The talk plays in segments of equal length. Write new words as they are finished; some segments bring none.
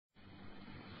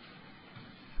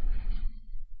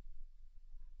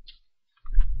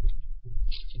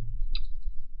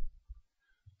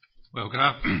Well, good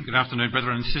afternoon,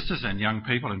 brethren and sisters and young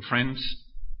people and friends.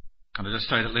 Can I just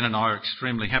say that Lynn and I are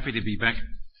extremely happy to be back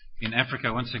in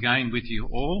Africa once again with you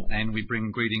all, and we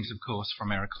bring greetings, of course,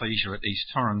 from our ecclesia at East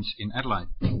Torrens in Adelaide.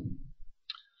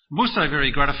 I'm also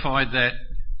very gratified that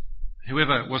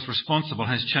whoever was responsible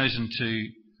has chosen to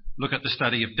look at the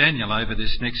study of Daniel over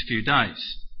this next few days.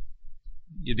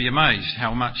 You'd be amazed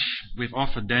how much we've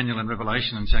offered Daniel and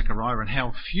Revelation and Zechariah, and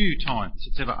how few times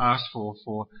it's ever asked for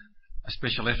a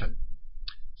special effort.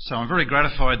 So I'm very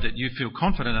gratified that you feel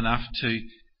confident enough to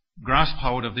grasp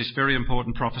hold of this very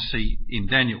important prophecy in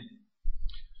Daniel.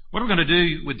 What we're going to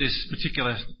do with this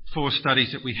particular 4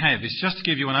 studies that we have is just to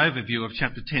give you an overview of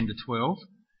chapter 10 to 12,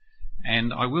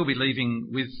 and I will be leaving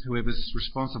with whoever's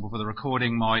responsible for the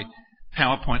recording my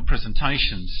PowerPoint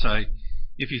presentation. So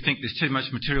if you think there's too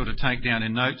much material to take down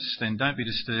in notes, then don't be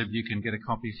disturbed. You can get a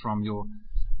copy from your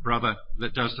brother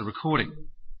that does the recording.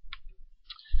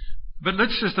 But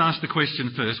let's just ask the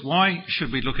question first, why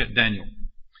should we look at Daniel?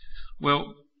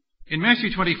 Well, in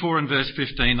Matthew 24 and verse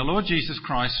 15, the Lord Jesus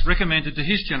Christ recommended to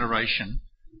his generation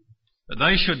that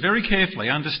they should very carefully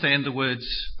understand the words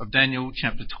of Daniel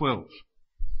chapter 12.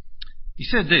 He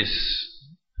said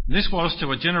this was to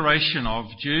a generation of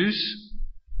Jews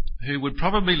who would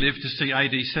probably live to see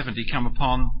AD 70 come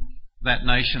upon that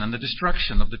nation, and the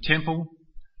destruction of the temple,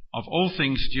 of all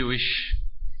things Jewish,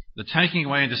 the taking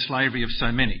away into slavery of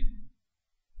so many.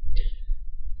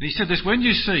 And he said this, when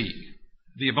you see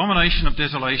the abomination of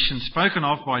desolation spoken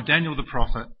of by Daniel the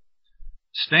prophet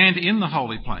stand in the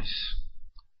holy place,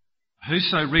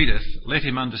 whoso readeth, let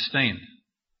him understand.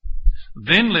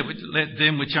 Then let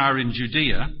them which are in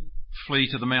Judea flee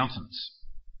to the mountains.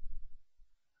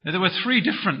 Now, there were 3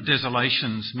 different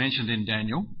desolations mentioned in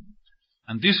Daniel,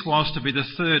 and this was to be the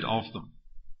 3rd of them.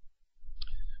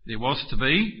 There was to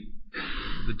be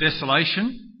the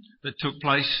desolation that took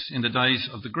place in the days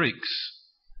of the Greeks,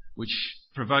 which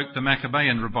provoked the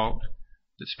Maccabean revolt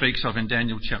that speaks of in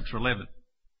Daniel chapter 11.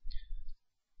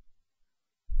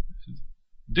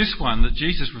 This one that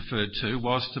Jesus referred to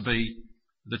was to be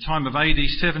the time of AD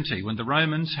 70, when the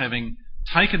Romans, having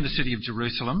taken the city of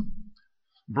Jerusalem,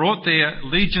 brought their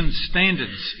legion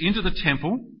standards into the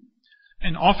temple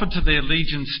and offered to their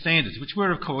legion standards, which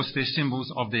were, of course, their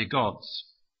symbols of their gods.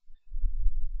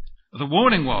 The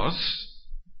warning was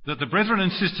that the brethren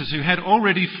and sisters who had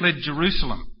already fled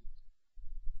Jerusalem,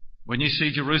 when you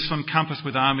see Jerusalem compassed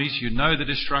with armies, you know the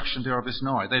destruction thereof is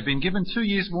nigh. They'd been given 2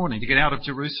 years' warning to get out of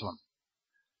Jerusalem.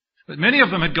 But many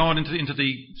of them had gone into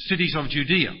the cities of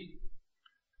Judea.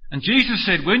 And Jesus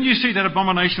said, when you see that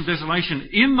abomination of desolation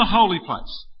in the holy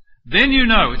place, then you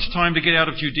know it's time to get out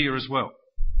of Judea as well.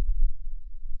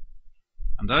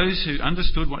 And those who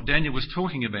understood what Daniel was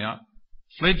talking about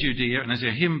fled Judea, and as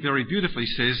our hymn very beautifully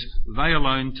says, they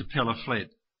alone to Pella fled.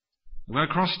 They went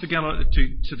across to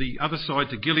the other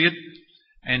side, to Gilead,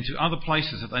 and to other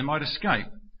places that they might escape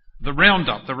the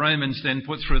roundup the Romans then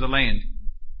put through the land,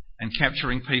 and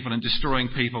capturing people and destroying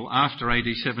people after AD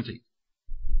 70.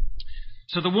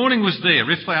 So the warning was there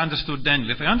if they understood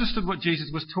Daniel. If they understood what Jesus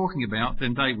was talking about,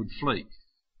 then they would flee.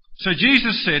 So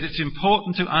Jesus said it's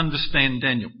important to understand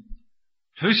Daniel.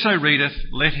 Whoso readeth,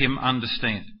 let him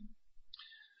understand.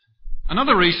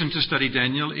 Another reason to study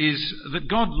Daniel is that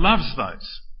God loves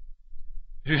those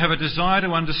who have a desire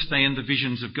to understand the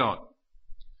visions of God.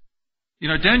 You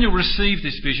know, Daniel received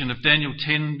this vision of Daniel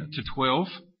 10 to 12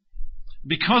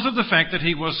 because of the fact that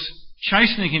he was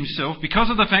chastening himself, because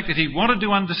of the fact that he wanted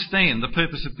to understand the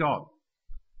purpose of God.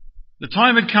 The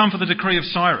time had come for the decree of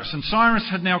Cyrus, and Cyrus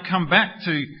had now come back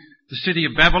to the city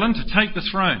of Babylon to take the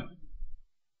throne.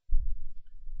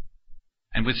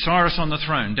 And with Cyrus on the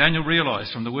throne, Daniel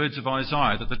realised from the words of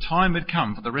Isaiah that the time had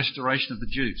come for the restoration of the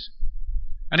Jews.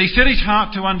 And he set his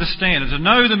heart to understand and to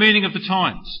know the meaning of the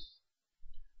times.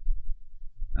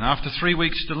 And after 3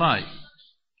 weeks' delay,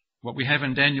 what we have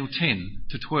in Daniel 10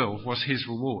 to 12 was his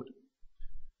reward.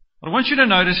 But I want you to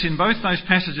notice in both those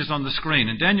passages on the screen,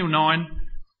 in Daniel 9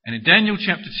 and in Daniel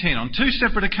chapter 10, on 2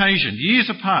 separate occasions, years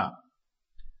apart,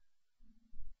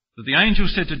 that the angel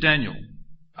said to Daniel,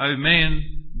 O man,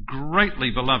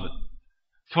 greatly beloved,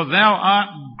 for thou art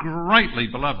greatly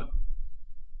beloved.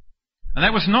 And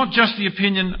that was not just the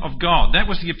opinion of God, that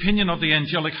was the opinion of the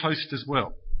angelic host as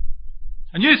well.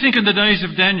 And you think in the days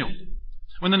of Daniel,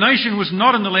 when the nation was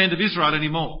not in the land of Israel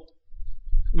anymore,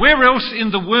 where else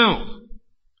in the world,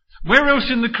 where else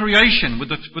in the creation would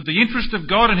the interest of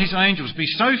God and his angels be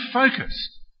so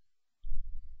focused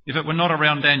if it were not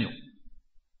around Daniel?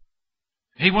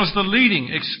 He was the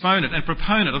leading exponent and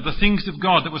proponent of the things of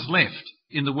God that was left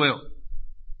in the world.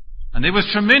 And there was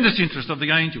tremendous interest of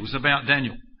the angels about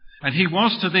Daniel. And he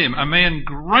was to them a man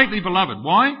greatly beloved.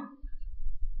 Why?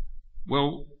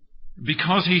 Well,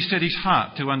 because he set his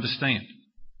heart to understand.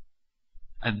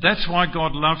 And that's why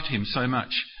God loved him so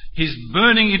much. His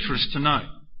burning interest to know.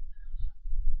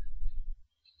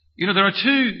 There are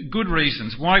two good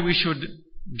reasons why we should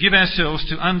give ourselves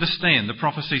to understand the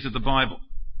prophecies of the Bible.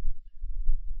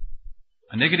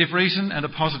 A negative reason and a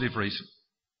positive reason.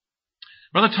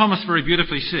 Brother Thomas very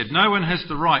beautifully said, no one has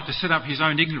the right to set up his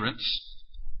own ignorance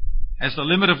as the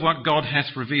limit of what God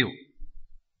hath revealed.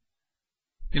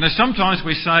 Sometimes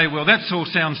we say, well, that all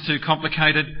sounds too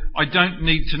complicated. I don't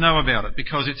need to know about it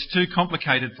because it's too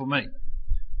complicated for me.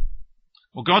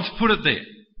 Well, God's put it there.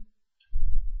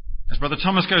 As Brother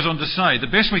Thomas goes on to say,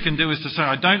 the best we can do is to say,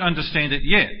 I don't understand it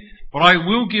yet, but I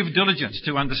will give diligence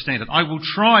to understand it. I will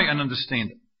try and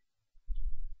understand it.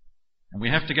 And we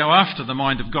have to go after the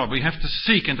mind of God. We have to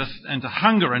seek and to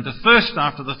hunger and to thirst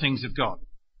after the things of God.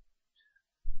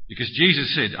 Because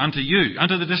Jesus said, unto you,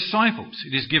 unto the disciples,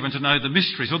 it is given to know the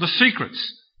mysteries or the secrets,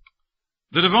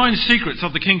 the divine secrets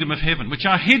of the kingdom of heaven, which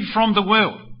are hid from the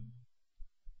world.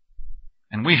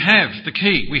 And we have the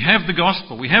key, we have the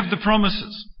gospel, we have the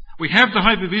promises, we have the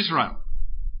hope of Israel.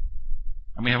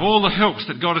 And we have all the helps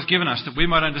that God has given us that we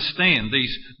might understand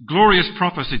these glorious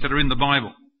prophecies that are in the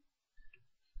Bible.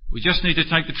 We just need to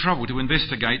take the trouble to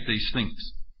investigate these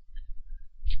things.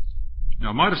 Now,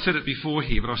 I might have said it before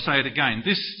here, but I'll say it again.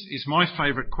 This is my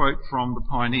favourite quote from the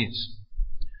Pioneers.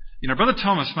 Brother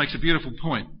Thomas makes a beautiful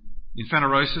point in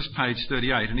Phanerosis, page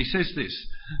 38, and he says this: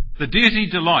 the deity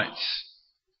delights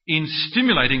in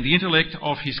stimulating the intellect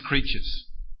of his creatures.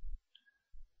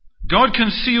 God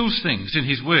conceals things in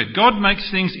his word. God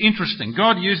makes things interesting.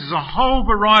 God uses a whole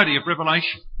variety of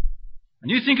revelation.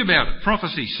 And you think about it,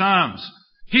 prophecy, psalms,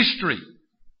 history,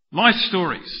 life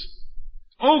stories,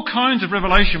 all kinds of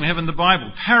revelation we have in the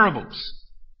Bible, parables,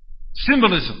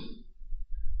 symbolism,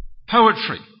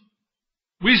 poetry,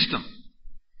 wisdom.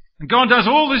 And God does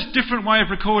all this different way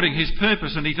of recording his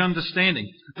purpose and his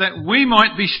understanding that we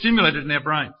might be stimulated in our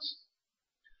brains.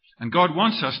 And God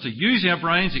wants us to use our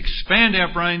brains, expand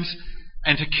our brains,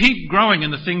 and to keep growing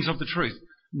in the things of the truth.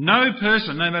 No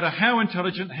person, no matter how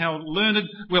intelligent, how learned,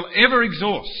 will ever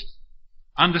exhaust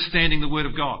understanding the Word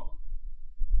of God.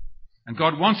 And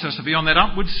God wants us to be on that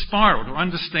upward spiral to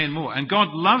understand more. And God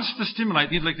loves to stimulate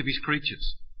the intellect of his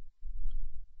creatures.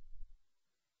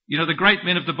 The great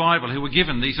men of the Bible who were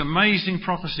given these amazing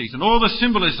prophecies and all the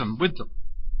symbolism with them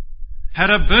had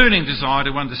a burning desire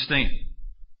to understand.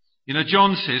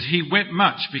 John says he wept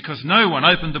much because no one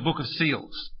opened the book of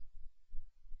seals.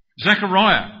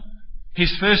 Zechariah,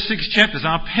 his first 6 chapters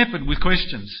are peppered with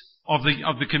questions of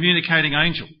the communicating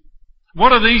angel.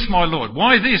 What are these, my Lord?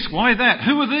 Why this? Why that?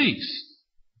 Who are these?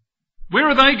 Where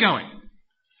are they going?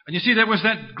 And you see, there was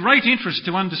that great interest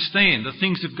to understand the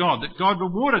things of God, that God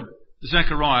rewarded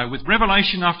Zechariah with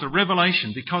revelation after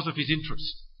revelation because of his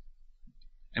interest.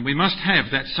 And we must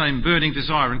have that same burning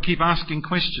desire and keep asking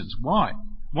questions. Why?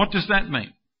 What does that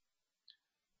mean?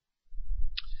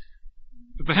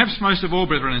 But perhaps most of all,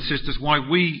 brethren and sisters, why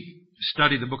we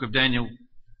study the book of Daniel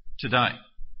today.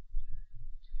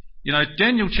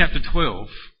 Daniel chapter 12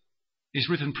 is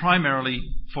written primarily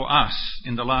for us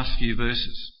in the last few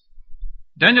verses.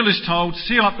 Daniel is told,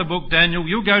 seal up the book, Daniel,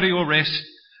 you'll go to your rest,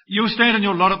 you'll stand on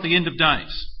your lot at the end of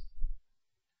days.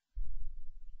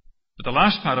 But the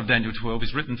last part of Daniel 12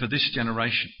 is written for this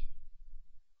generation.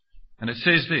 And it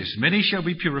says this: many shall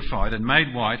be purified and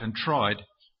made white and tried,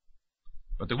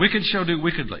 but the wicked shall do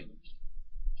wickedly.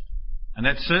 And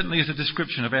that certainly is a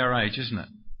description of our age, isn't it?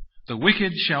 The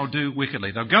wicked shall do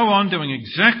wickedly. They'll go on doing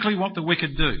exactly what the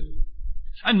wicked do.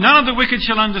 And none of the wicked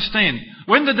shall understand.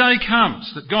 When the day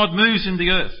comes that God moves in the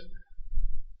earth,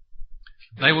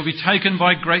 they will be taken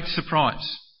by great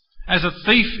surprise. As a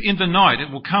thief in the night,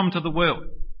 it will come to the world.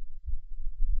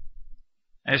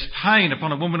 As pain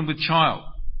upon a woman with child.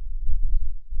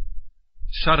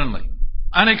 Suddenly,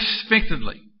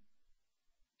 unexpectedly,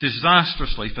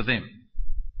 disastrously for them.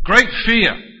 Great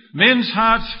fear. Men's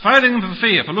hearts failing them for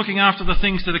fear, for looking after the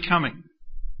things that are coming.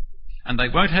 And they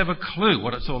won't have a clue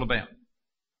what it's all about.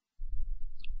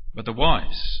 But the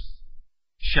wise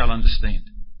shall understand.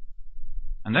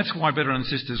 And that's why, brothers and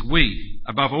sisters, we,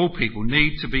 above all people,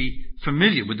 need to be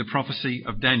familiar with the prophecy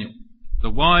of Daniel. The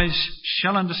wise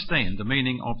shall understand the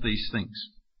meaning of these things.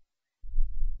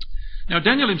 Now,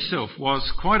 Daniel himself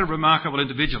was quite a remarkable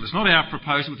individual. It's not our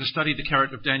proposal to study the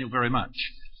character of Daniel very much.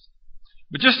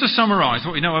 But just to summarise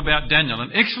what we know about Daniel,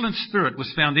 an excellent spirit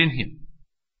was found in him.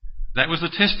 That was the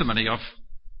testimony of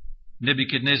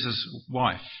Nebuchadnezzar's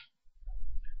wife.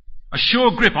 A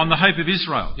sure grip on the hope of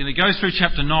Israel. He goes through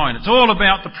chapter 9. It's all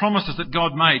about the promises that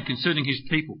God made concerning his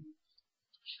people.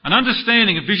 An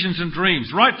understanding of visions and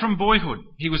dreams. Right from boyhood,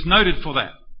 he was noted for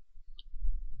that.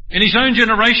 In his own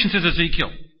generation, says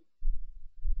Ezekiel,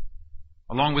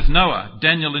 along with Noah,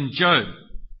 Daniel and Job,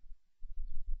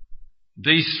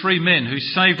 these three men who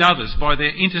saved others by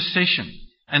their intercession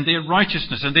and their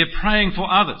righteousness and their praying for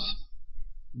others.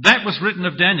 That was written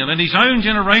of Daniel in his own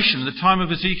generation, the time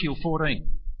of Ezekiel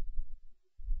 14.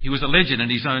 He was a legend in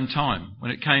his own time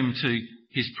when it came to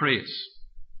his prayers.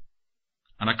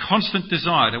 And a constant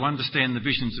desire to understand the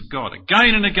visions of God.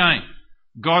 Again and again,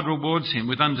 God rewards him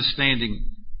with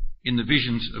understanding in the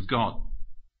visions of God.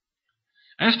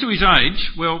 As to his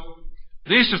age, well,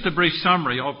 there's just a brief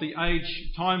summary of the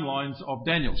age timelines of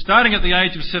Daniel. Starting at the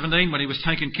age of 17 when he was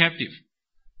taken captive.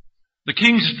 The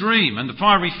king's dream and the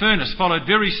fiery furnace followed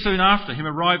very soon after him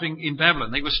arriving in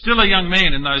Babylon. He was still a young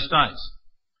man in those days.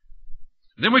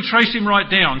 Then we trace him right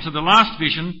down to the last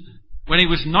vision when he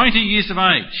was 90 years of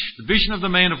age, the vision of the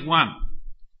man of one.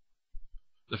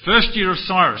 The first year of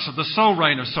Cyrus, of the sole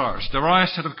reign of Cyrus.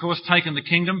 Darius had of course taken the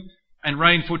kingdom and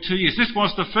reigned for 2 years. This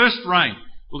was the first reign,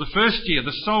 or the first year,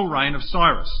 the sole reign of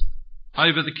Cyrus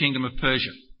over the kingdom of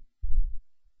Persia.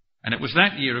 And it was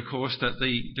that year, of course, that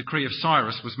the decree of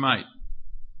Cyrus was made.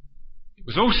 It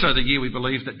was also the year, we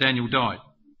believe, that Daniel died.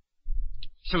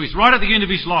 So he's right at the end of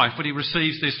his life when he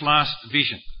receives this last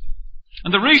vision.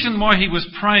 And the reason why he was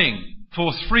praying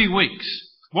for 3 weeks,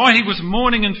 why he was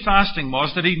mourning and fasting,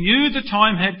 was that he knew the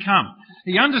time had come.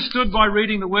 He understood by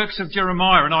reading the works of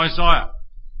Jeremiah and Isaiah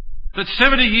that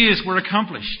 70 years were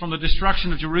accomplished from the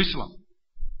destruction of Jerusalem.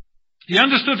 He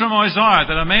understood from Isaiah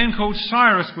that a man called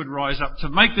Cyrus would rise up to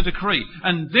make the decree,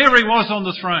 and there he was on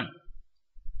the throne.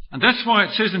 And that's why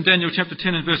it says in Daniel chapter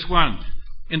 10 and verse 1,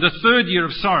 in the 3rd year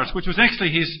of Cyrus, which was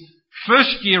actually his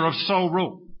first year of sole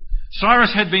rule,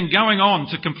 Cyrus had been going on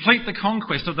to complete the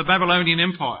conquest of the Babylonian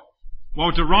Empire,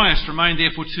 while Darius remained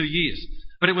there for 2 years.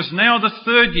 But it was now the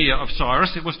 3rd year of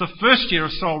Cyrus. It was the first year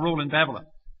of sole rule in Babylon.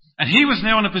 And he was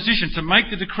now in a position to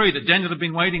make the decree that Daniel had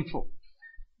been waiting for.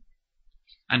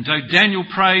 And so Daniel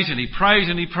prays and he prays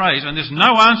and he prays, and there's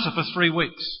no answer for 3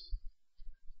 weeks.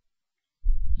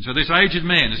 And so this aged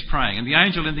man is praying, and the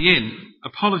angel in the end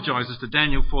apologises to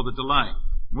Daniel for the delay.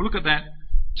 We'll look at that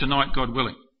tonight, God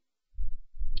willing.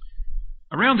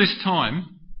 Around this time,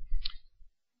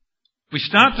 we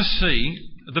start to see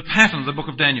the pattern of the book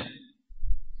of Daniel.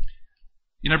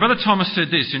 You know, Brother Thomas said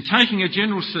this, in taking a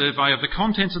general survey of the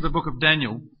contents of the book of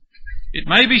Daniel, it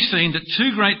may be seen that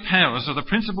 2 great powers are the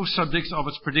principal subjects of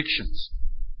its predictions.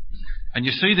 And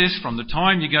you see this from the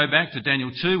time you go back to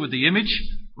Daniel 2 with the image,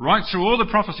 right through all the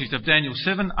prophecies of Daniel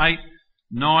 7, 8,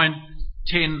 9,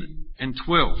 10 and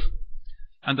 12.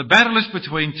 And the battle is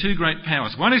between 2 great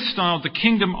powers. One is styled the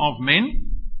kingdom of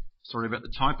men, sorry about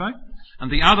the typo,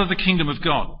 and the other the kingdom of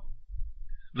God.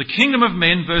 The kingdom of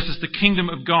men versus the kingdom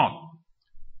of God.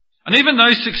 And even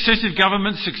though successive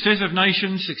governments, successive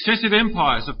nations, successive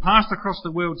empires have passed across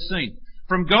the world scene,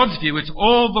 from God's view it's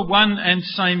all the one and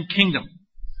same kingdom.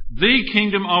 The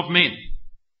kingdom of men.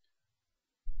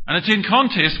 And it's in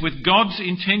contest with God's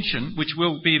intention, which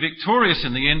will be victorious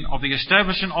in the end, of the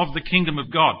establishment of the kingdom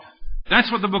of God.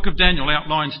 That's what the book of Daniel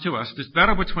outlines to us, this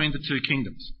battle between the 2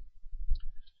 kingdoms.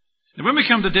 Now when we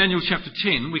come to Daniel chapter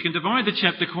 10, we can divide the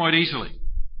chapter quite easily.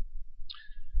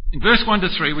 In verse 1 to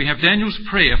 3, we have Daniel's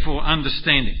prayer for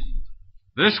understanding.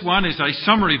 Verse 1 is a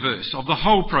summary verse of the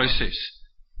whole process.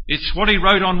 It's what he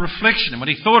wrote on reflection and what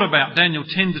he thought about Daniel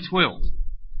 10 to 12.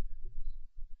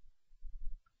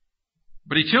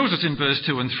 But he tells us in verse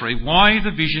 2 and 3 why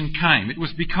the vision came. It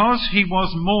was because he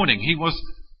was mourning. He was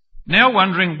now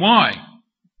wondering why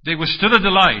there was still a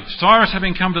delay, Cyrus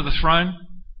having come to the throne,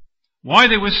 why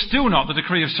there was still not the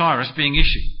decree of Cyrus being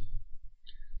issued.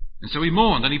 And so he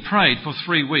mourned and he prayed for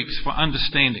 3 weeks for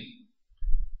understanding.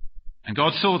 And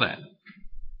God saw that.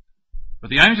 But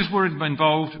the angels were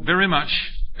involved very much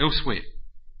elsewhere.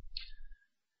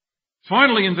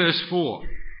 Finally in verse 4,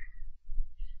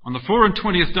 on the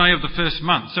 24th day of the first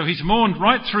month, so he's mourned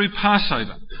right through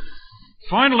Passover.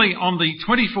 Finally on the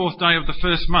 24th day of the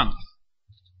first month,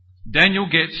 Daniel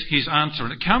gets his answer,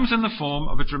 and it comes in the form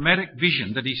of a dramatic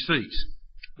vision that he sees.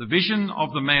 The vision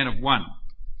of the man of one.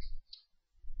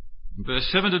 In verse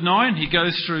 7 to 9, he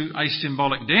goes through a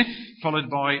symbolic death, followed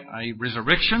by a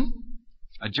resurrection,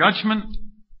 a judgment,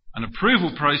 an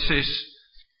approval process,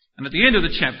 and at the end of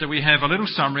the chapter we have a little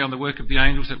summary on the work of the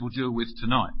angels that we'll deal with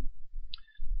tonight.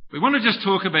 We want to just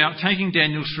talk about taking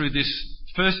Daniel through this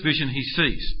first vision he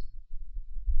sees.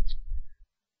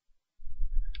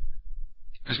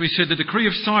 As we said, the decree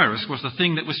of Cyrus was the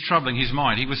thing that was troubling his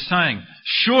mind. He was saying,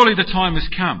 surely the time has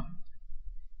come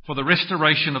for the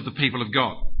restoration of the people of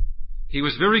God. He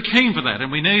was very keen for that,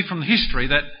 and we know from the history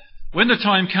that when the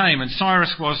time came and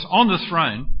Cyrus was on the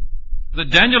throne, that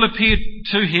Daniel appeared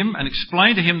to him and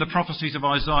explained to him the prophecies of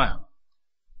Isaiah.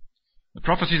 The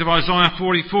prophecies of Isaiah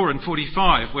 44 and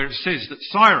 45, where it says that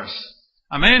Cyrus,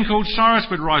 a man called Cyrus,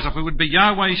 would rise up, who would be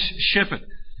Yahweh's shepherd,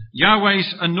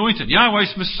 Yahweh's anointed,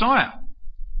 Yahweh's Messiah,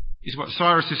 is what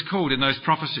Cyrus is called in those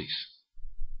prophecies.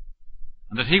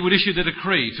 And that he would issue the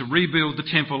decree to rebuild the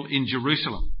temple in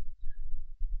Jerusalem.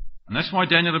 And that's why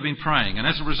Daniel had been praying. And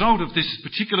as a result of this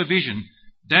particular vision,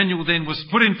 Daniel then was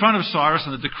put in front of Cyrus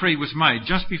and the decree was made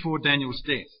just before Daniel's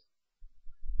death.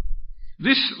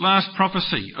 This last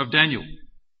prophecy of Daniel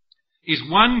is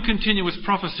one continuous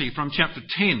prophecy from chapter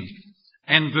 10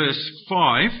 and verse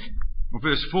 5, or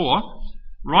verse 4,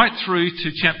 right through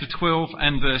to chapter 12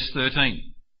 and verse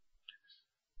 13.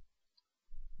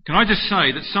 Can I just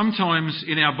say that sometimes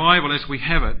in our Bible as we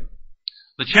have it,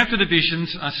 the chapter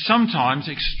divisions are sometimes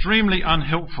extremely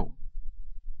unhelpful.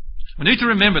 We need to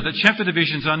remember that chapter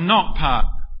divisions are not part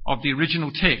of the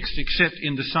original text except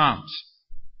in the Psalms.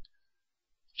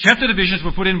 Chapter divisions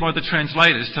were put in by the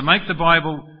translators to make the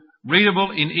Bible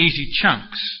readable in easy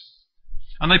chunks.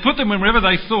 And they put them wherever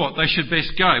they thought they should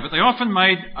best go, but they often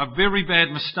made a very bad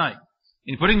mistake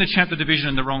in putting the chapter division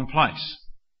in the wrong place.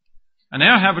 And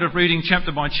our habit of reading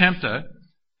chapter by chapter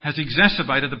has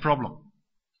exacerbated the problem.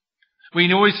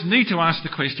 We always need to ask the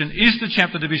question, is the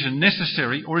chapter division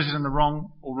necessary or is it in the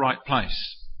wrong or right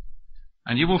place?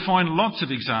 And you will find lots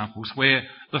of examples where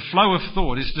the flow of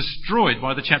thought is destroyed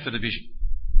by the chapter division.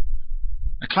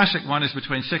 A classic one is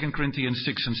between 2 Corinthians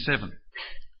 6 and 7,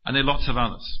 and there are lots of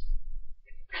others.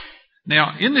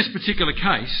 Now, in this particular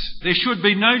case, there should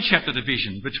be no chapter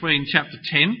division between chapter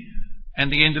 10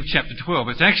 and the end of chapter 12.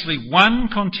 It's actually one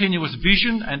continuous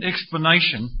vision and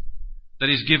explanation that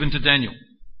is given to Daniel.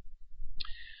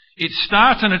 It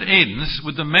starts and it ends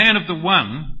with the man of the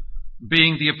one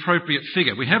being the appropriate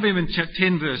figure. We have him in chapter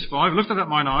 10 verse 5. Lifted up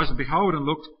mine eyes and behold and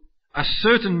looked, a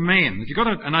certain man. If you've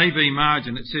got an AB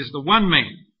margin, it says the one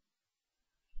man.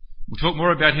 We'll talk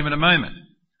more about him in a moment.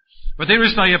 But there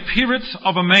is the appearance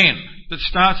of a man that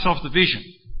starts off the vision.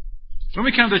 When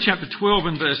we come to chapter 12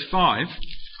 and verse 5,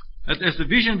 as the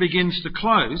vision begins to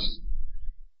close,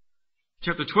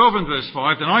 chapter 12 and verse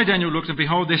 5, then I, Daniel, looked and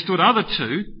behold, there stood other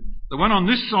two, the one on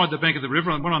this side the bank of the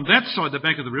river and one on that side the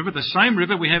bank of the river, the same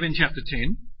river we have in chapter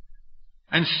 10,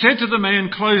 and said to the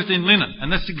man clothed in linen,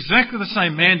 and that's exactly the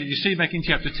same man that you see back in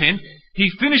chapter 10,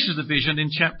 he finishes the vision in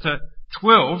chapter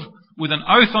 12 with an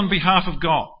oath on behalf of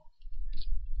God.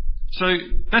 So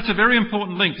that's a very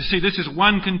important link to see this is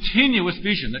one continuous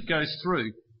vision that goes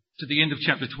through to the end of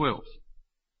chapter 12.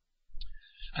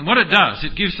 And what it does,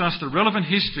 it gives us the relevant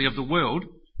history of the world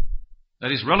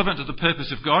that is relevant to the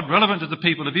purpose of God, relevant to the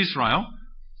people of Israel,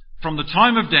 from the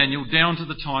time of Daniel down to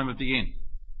the time of the end.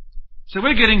 So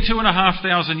we're getting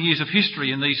 2,500 years of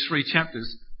history in these 3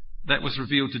 chapters that was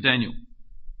revealed to Daniel.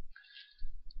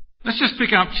 Let's just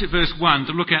pick up verse 1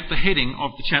 to look at the heading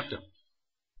of the chapter.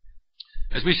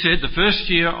 As we said, the first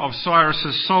year of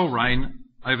Cyrus's sole reign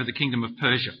over the kingdom of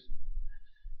Persia.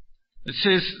 It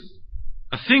says,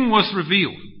 a thing was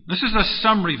revealed. This is a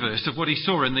summary verse of what he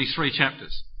saw in these 3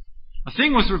 chapters. A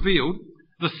thing was revealed.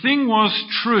 The thing was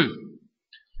true.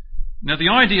 Now the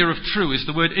idea of true is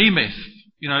the word emeth.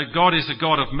 You know, God is a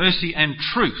God of mercy and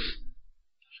truth.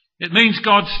 It means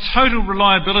God's total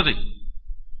reliability.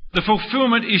 The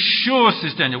fulfillment is sure,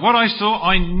 says Daniel. What I saw,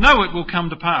 I know it will come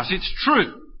to pass. It's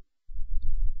true.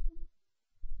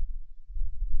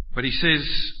 But he says,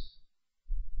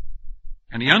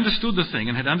 and he understood the thing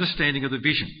and had understanding of the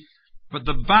vision. But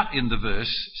the but in the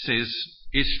verse says,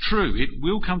 it's true, it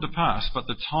will come to pass, but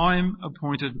the time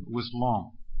appointed was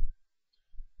long.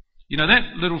 You know,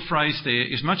 that little phrase there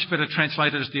is much better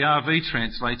translated as the RV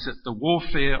translates it, the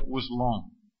warfare was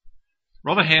long.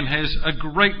 Rotherham has a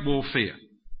great warfare.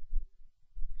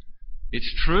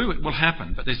 It's true, it will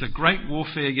happen, but there's a great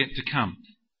warfare yet to come.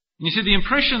 And you see, the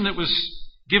impression that was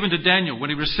given to Daniel when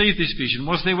he received this vision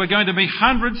was there were going to be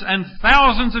hundreds and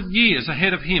thousands of years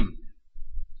ahead of him.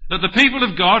 That the people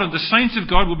of God and the saints of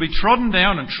God will be trodden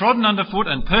down and trodden underfoot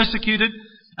and persecuted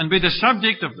and be the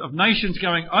subject of nations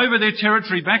going over their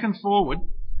territory back and forward.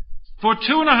 For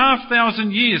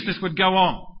 2,500 years this would go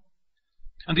on.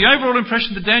 And the overall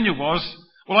impression to Daniel was,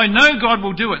 well, I know God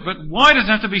will do it, but why does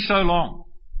it have to be so long?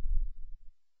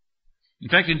 In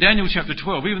fact, in Daniel chapter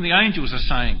 12, even the angels are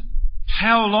saying,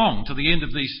 how long to the end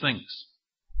of these things?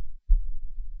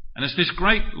 And it's this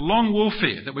great long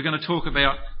warfare that we're going to talk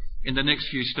about in the next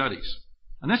few studies.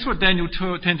 And that's what Daniel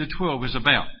 10 to 12 is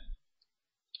about.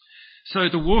 So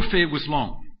the warfare was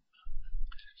long.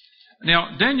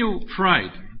 Now, Daniel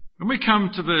prayed. When we come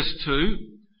to verse 2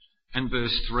 and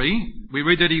verse 3, we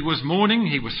read that he was mourning,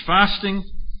 he was fasting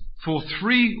for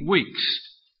 3 weeks.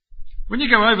 When you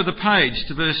go over the page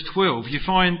to verse 12, you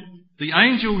find the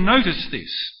angel noticed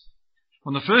this.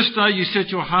 On the first day you set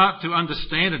your heart to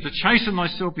understand and to chasten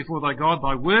thyself before thy God,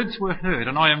 thy words were heard,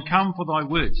 and I am come for thy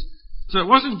words. So it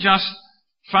wasn't just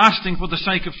fasting for the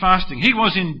sake of fasting. He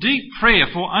was in deep prayer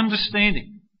for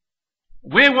understanding.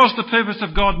 Where was the purpose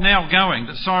of God now going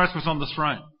that Cyrus was on the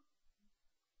throne?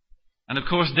 And of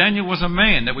course Daniel was a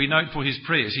man that we note for his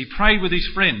prayers. He prayed with his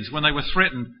friends when they were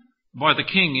threatened by the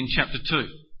king in chapter 2.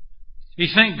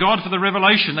 He thanked God for the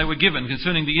revelation they were given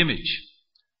concerning the image.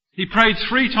 He prayed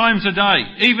 3 times a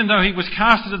day, even though he was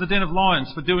cast into the den of lions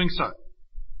for doing so.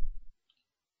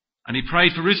 And he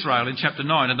prayed for Israel in chapter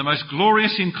 9 in the most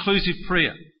glorious inclusive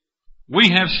prayer. We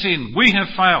have sinned, we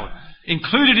have failed,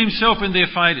 included himself in their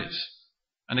failures,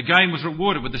 and again was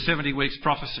rewarded with the 70 weeks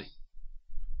prophecy.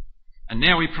 And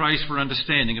now he prays for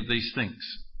understanding of these things.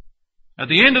 At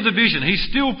the end of the vision, he's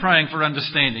still praying for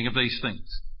understanding of these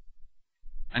things.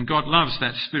 And God loves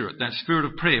that spirit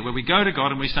of prayer, where we go to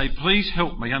God and we say, please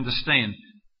help me understand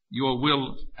your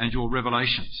will and your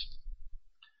revelations.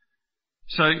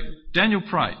 So Daniel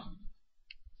prayed.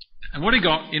 And what he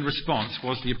got in response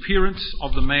was the appearance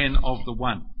of the man of the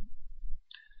one.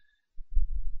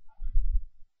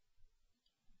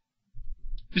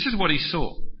 This is what he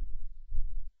saw.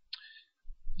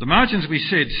 The margins we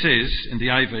said says, in the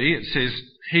AV, it says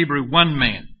Hebrew one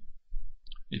man.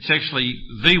 It's actually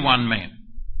the one man.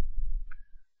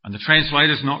 And the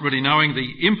translators, not really knowing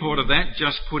the import of that,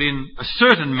 just put in a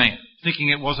certain man, thinking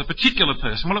it was a particular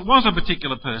person. Well, it was a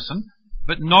particular person,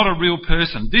 but not a real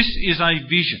person. This is a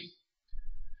vision.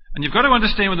 And you've got to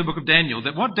understand with the book of Daniel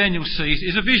that what Daniel sees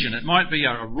is a vision. It might be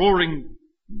a roaring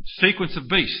sequence of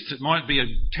beasts. It might be a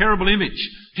terrible image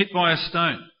hit by a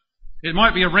stone. It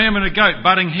might be a ram and a goat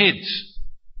butting heads.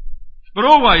 But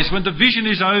always when the vision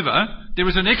is over, there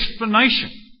is an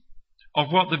explanation of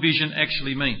what the vision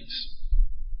actually means.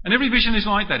 And every vision is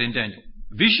like that in Daniel.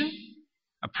 A vision,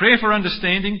 a prayer for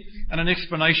understanding, and an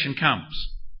explanation comes.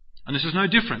 And this is no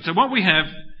different. So what we have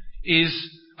is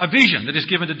a vision that is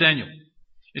given to Daniel.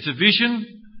 It's a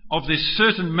vision of this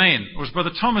certain man, or as Brother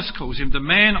Thomas calls him, the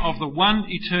man of the one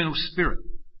eternal Spirit.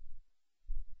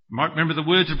 You might remember the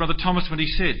words of Brother Thomas when he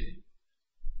said,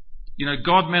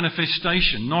 God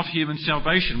manifestation, not human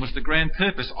salvation, was the grand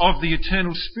purpose of the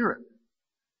eternal Spirit.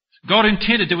 God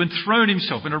intended to enthrone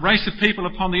himself in a race of people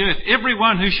upon the earth,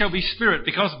 everyone who shall be spirit,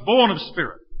 because born of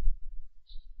spirit.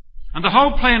 And the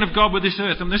whole plan of God with this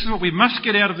earth, and this is what we must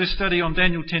get out of this study on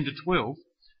Daniel 10 to 12,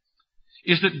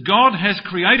 is that God has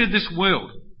created this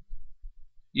world,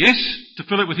 yes, to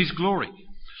fill it with his glory.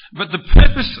 But the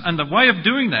purpose and the way of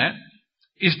doing that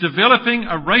is developing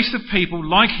a race of people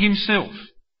like himself.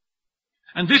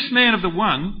 And this man of the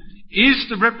one is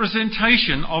the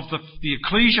representation of the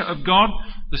ecclesia of God,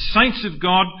 the saints of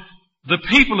God, the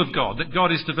people of God that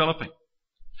God is developing.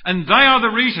 And they are the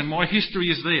reason why history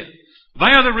is there.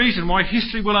 They are the reason why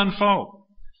history will unfold.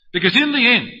 Because in the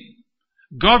end,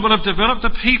 God will have developed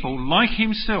a people like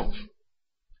himself,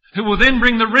 who will then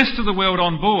bring the rest of the world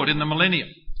on board in the millennium,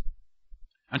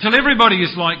 until everybody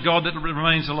is like God that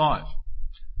remains alive.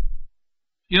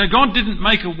 God didn't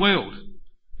make a world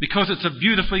because it's a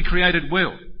beautifully created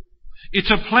world.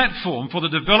 It's a platform for the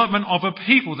development of a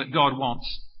people that God wants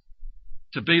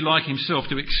to be like himself,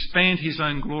 to expand his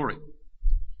own glory.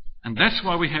 And that's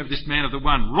why we have this man of the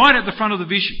one right at the front of the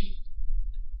vision.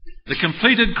 The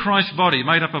completed Christ body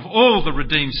made up of all the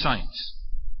redeemed saints.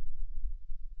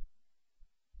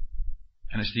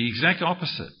 And it's the exact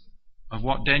opposite of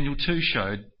what Daniel 2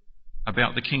 showed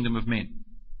about the kingdom of men.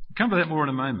 I'll come to that more in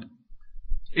a moment.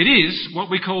 It is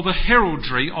what we call the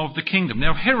heraldry of the kingdom.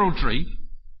 Now, heraldry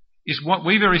is what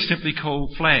we very simply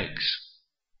call flags.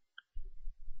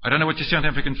 I don't know what your South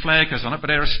African flag has on it,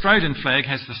 but our Australian flag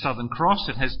has the Southern Cross.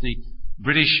 It has the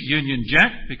British Union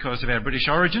Jack because of our British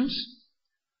origins.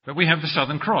 But we have the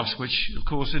Southern Cross, which of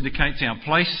course indicates our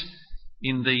place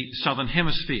in the Southern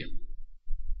Hemisphere.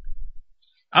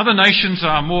 Other nations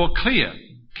are more clear.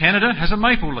 Canada has a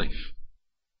maple leaf.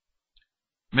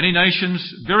 Many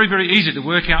nations, very, very easy to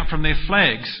work out from their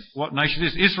flags what nation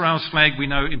it is. Israel's flag we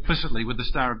know implicitly with the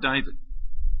Star of David.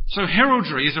 So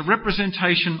heraldry is a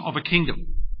representation of a kingdom.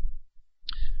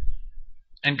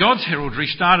 And God's heraldry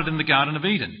started in the Garden of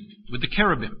Eden with the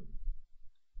cherubim.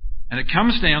 And it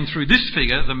comes down through this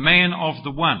figure, the man of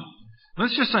the one.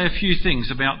 Let's just say a few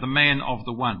things about the man of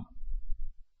the one.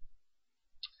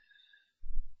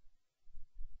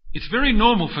 It's very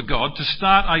normal for God to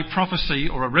start a prophecy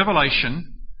or a revelation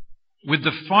with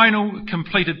the final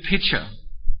completed picture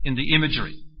in the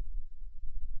imagery.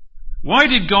 Why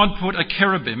did God put a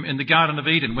cherubim in the Garden of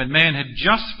Eden when man had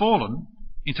just fallen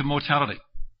into mortality?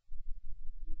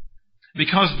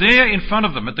 Because there in front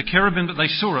of them, at the cherubim that they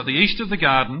saw at the east of the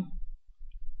garden,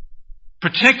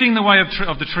 protecting the way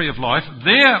of the tree of life,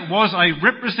 there was a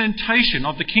representation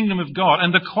of the kingdom of God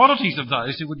and the qualities of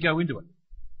those who would go into it.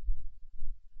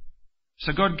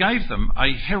 So God gave them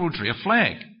a heraldry, a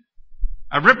flag,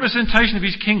 a representation of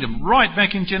his kingdom right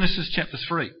back in Genesis chapter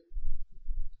 3. And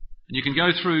you can go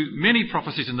through many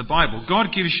prophecies in the Bible.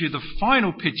 God gives you the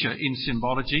final picture in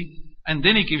symbology, and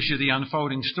then he gives you the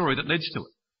unfolding story that leads to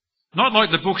it. Not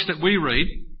like the books that we read,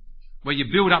 where you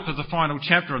build up to the final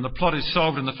chapter and the plot is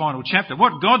solved in the final chapter.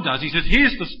 What God does, he says,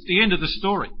 here's the end of the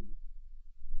story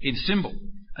in symbol.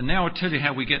 And now I'll tell you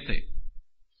how we get there.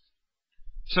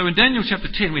 So in Daniel chapter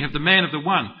 10, we have the man of the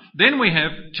one. Then we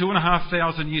have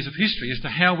 2,500 years of history as to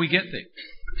how we get there.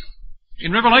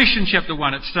 In Revelation chapter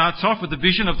 1, it starts off with the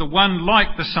vision of the one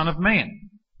like the Son of Man.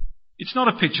 It's not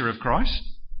a picture of Christ.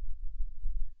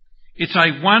 It's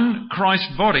a one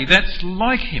Christ body that's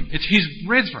like him. It's his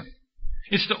brethren.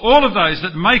 It's to all of those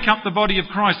that make up the body of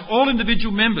Christ, all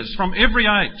individual members from every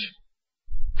age,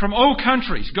 from all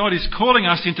countries. God is calling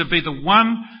us into be the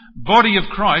one body of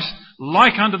Christ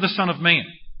like unto the Son of Man.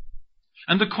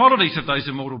 And the qualities of those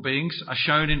immortal beings are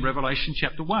shown in Revelation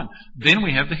chapter 1. Then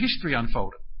we have the history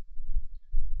unfolded.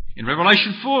 In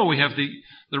Revelation 4 we have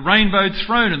the rainbowed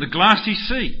throne and the glassy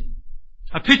sea,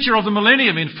 a picture of the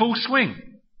millennium in full swing.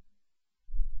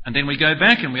 And then we go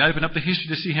back and we open up the history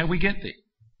to see how we get there.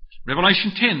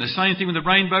 Revelation 10, the same thing with the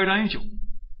rainbowed angel.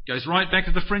 Goes right back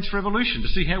to the French Revolution to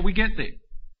see how we get there.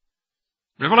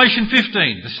 Revelation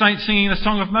 15, the saints singing the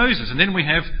song of Moses, and then we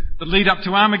have the lead up to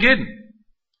Armageddon.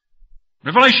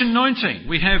 Revelation 19,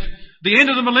 we have the end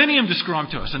of the millennium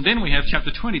described to us, and then we have chapter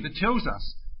 20 that tells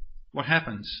us what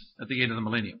happens at the end of the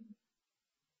millennium.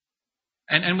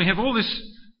 And we have all this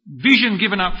vision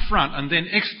given up front and then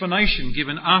explanation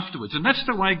given afterwards. And that's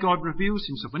the way God reveals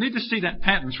himself. We need to see that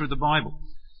pattern through the Bible.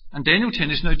 And Daniel 10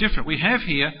 is no different. We have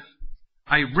here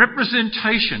a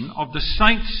representation of the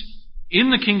saints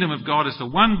in the kingdom of God as the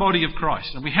one body of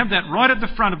Christ. And we have that right at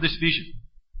the front of this vision.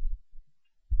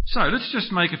 So let's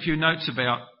just make a few notes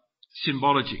about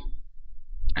symbology.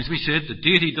 As we said, the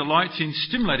deity delights in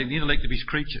stimulating the intellect of his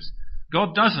creatures.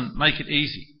 God doesn't make it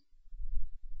easy.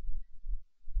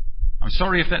 I'm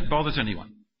sorry if that bothers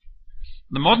anyone.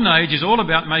 The modern age is all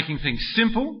about making things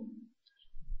simple,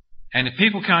 and if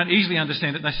people can't easily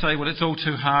understand it, they say, well, it's all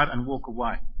too hard, and walk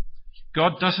away.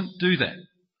 God doesn't do that.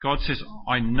 God says,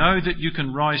 I know that you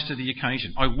can rise to the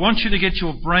occasion. I want you to get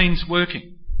your brains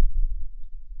working.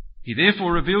 He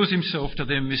therefore reveals himself to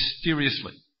them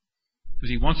mysteriously, because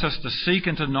he wants us to seek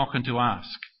and to knock and to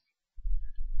ask.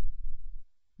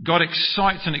 God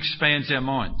excites and expands our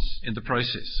minds in the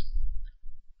process.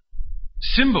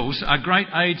 Symbols are great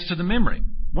aids to the memory.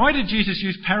 Why did Jesus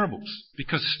use parables?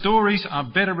 Because stories are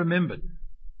better remembered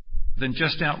than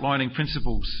just outlining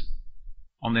principles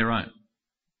on their own.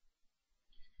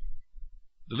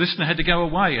 The listener had to go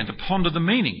away and to ponder the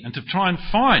meaning and to try and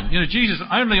find. Jesus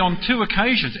only on 2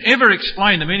 occasions ever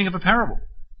explained the meaning of a parable.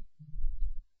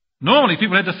 Normally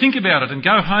people had to think about it and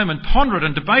go home and ponder it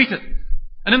and debate it.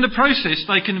 And in the process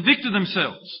they convicted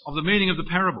themselves of the meaning of the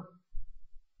parable.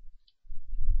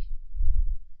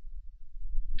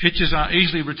 Pictures are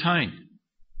easily retained.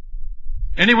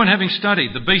 Anyone having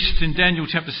studied the beasts in Daniel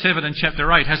chapter 7 and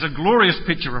chapter 8 has a glorious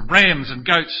picture of rams and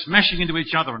goats smashing into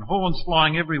each other and horns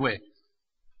flying everywhere,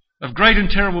 of great and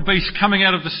terrible beasts coming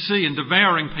out of the sea and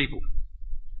devouring people.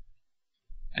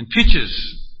 And pictures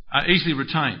are easily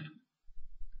retained.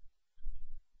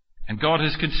 And God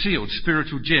has concealed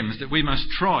spiritual gems that we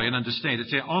must try and understand.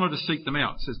 It's our honour to seek them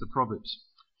out, says the Proverbs.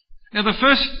 Now the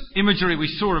first imagery we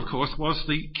saw, of course, was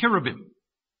the cherubim.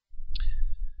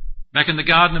 Back in the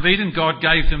Garden of Eden, God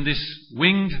gave them this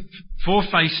winged,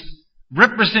 four-faced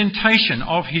representation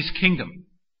of his kingdom.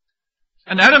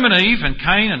 And Adam and Eve and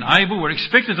Cain and Abel were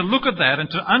expected to look at that and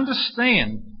to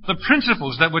understand the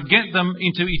principles that would get them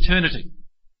into eternity.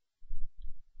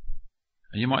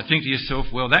 And you might think to yourself,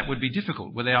 well, that would be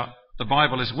difficult without the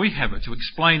Bible as we have it to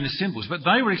explain the symbols. But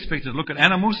they were expected to look at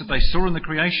animals that they saw in the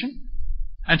creation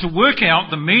and to work out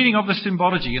the meaning of the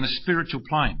symbology in a spiritual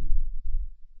plane.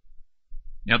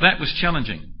 Now that was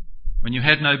challenging when you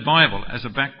had no Bible as a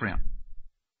background.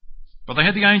 But they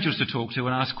had the angels to talk to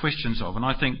and ask questions of, and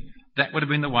I think that would have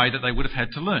been the way that they would have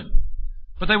had to learn.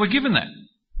 But they were given that.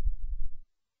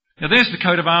 Now there's the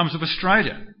coat of arms of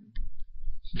Australia.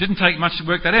 It didn't take much to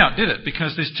work that out, did it?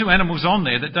 Because there's 2 animals on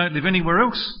there that don't live anywhere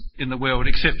else in the world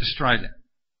except Australia.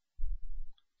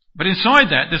 But inside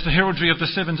that there's the heraldry of the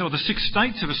 7 or the 6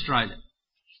 states of Australia.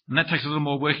 And that takes a little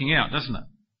more working out, doesn't it?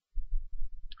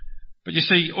 But you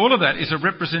see, all of that is a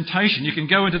representation. You can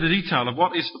go into the detail of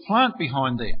what is the plant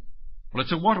behind there. Well,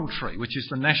 it's a wattle tree, which is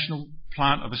the national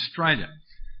plant of Australia.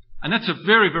 And that's a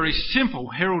very, very simple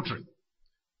heraldry.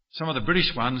 Some of the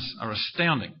British ones are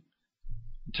astounding.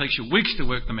 It takes you weeks to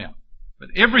work them out. But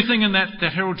everything in that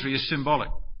heraldry is symbolic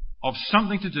of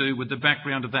something to do with the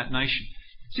background of that nation.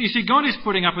 So you see, God is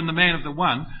putting up in the man of the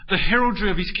one the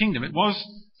heraldry of his kingdom. It was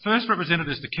first represented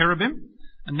as the cherubim,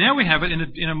 and now we have it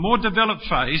in a more developed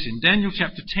phase in Daniel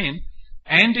chapter 10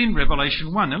 and in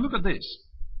Revelation 1. Now look at this.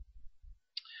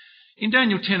 In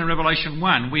Daniel 10 and Revelation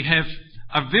 1, we have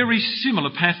a very similar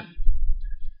pattern.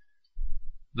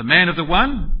 The man of the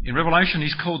one, in Revelation,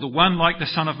 is called the one like the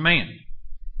Son of Man.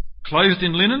 Clothed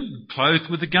in linen, clothed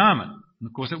with a garment. And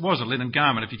of course it was a linen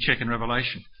garment if you check in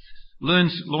Revelation.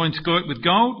 Loins girt with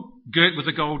gold, girt with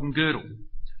a golden girdle.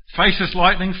 Face as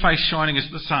lightning, face shining as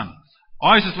the sun.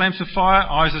 Eyes as lamps of fire,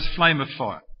 eyes as flame of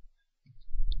fire.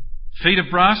 Feet of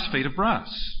brass, feet of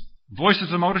brass. Voice of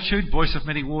the multitude, voice of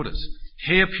many waters.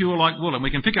 Hair pure like wool. And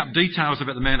we can pick up details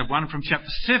about the man of one from chapter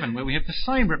 7, where we have the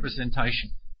same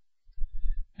representation.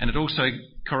 And it also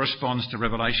corresponds to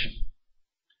Revelation.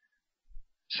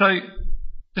 So,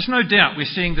 there's no doubt we're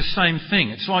seeing the same thing.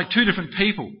 It's like two different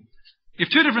people. If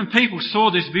two different people saw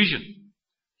this vision,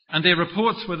 and their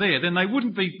reports were there, then they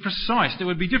wouldn't be precise. There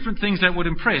would be different things that would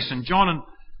impress. And John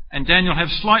and Daniel have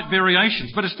slight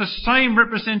variations, but it's the same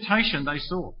representation they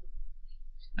saw.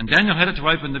 And Daniel had it to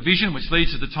open the vision, which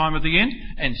leads to the time of the end,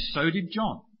 and so did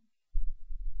John.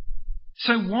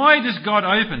 So why does God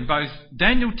open both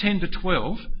Daniel 10 to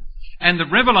 12 and the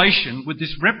Revelation with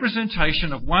this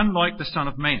representation of one like the Son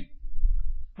of Man?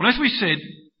 Well, as we said,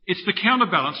 it's the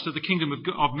counterbalance to the kingdom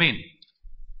of men.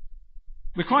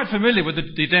 We're quite familiar with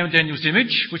Daniel's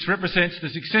image, which represents the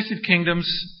successive kingdoms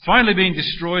finally being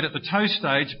destroyed at the toe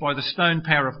stage by the stone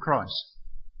power of Christ.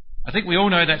 I think we all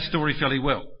know that story fairly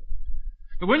well.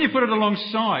 But when you put it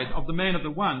alongside of the man of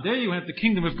the one, there you have the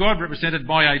kingdom of God represented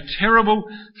by a terrible,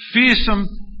 fearsome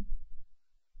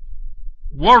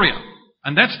warrior.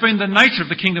 And that's been the nature of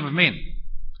the kingdom of men.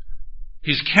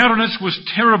 His countenance was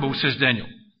terrible, says Daniel.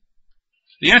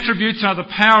 The attributes are the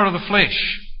power of the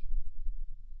flesh.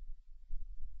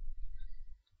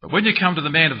 But when you come to the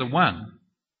man of the one,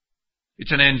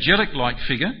 it's an angelic-like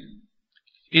figure.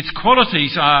 Its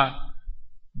qualities are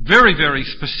very, very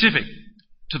specific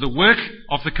to the work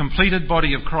of the completed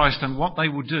body of Christ and what they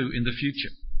will do in the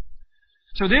future.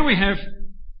 So there we have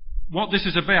what this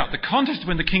is about, the contest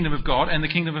between the kingdom of God and the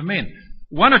kingdom of men.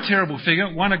 One a terrible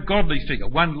figure, one a godly figure,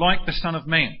 one like the Son of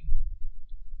Man.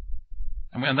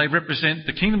 And they represent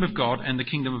the kingdom of God and the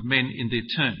kingdom of men in their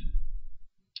turn.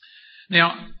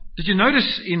 Now, did you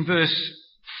notice in verse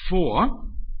 4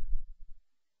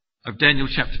 of Daniel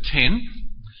chapter 10,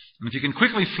 and if you can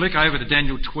quickly flick over to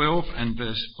Daniel 12 and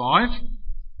verse 5,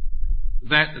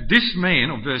 that this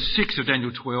man, or verse 6 of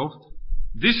Daniel 12,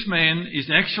 this man is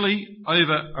actually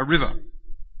over a river.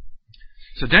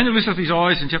 So Daniel lifted up his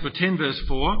eyes in chapter 10 verse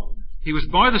 4. He was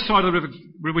by the side of the river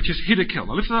which is Hiddekel.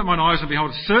 I lifted up mine eyes and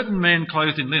behold a certain man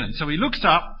clothed in linen. So he looks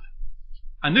up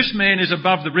and this man is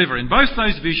above the river. In both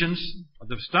those visions, at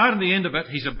the start and the end of it,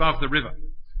 he's above the river.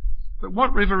 But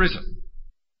what river is it?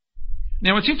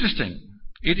 Now it's interesting.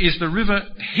 It is the river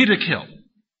Hiddekel.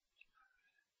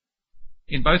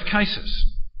 In both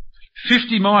cases.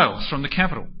 50 miles from the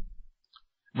capital.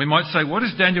 We might say, what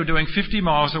is Daniel doing 50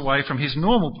 miles away from his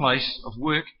normal place of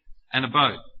work and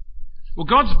abode? Well,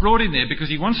 God's brought him there because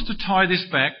he wants to tie this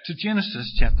back to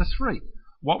Genesis chapter 3.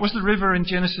 What was the river in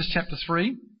Genesis chapter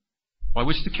 3 by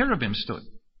which the cherubim stood?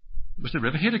 It was the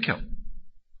river Hiddekel.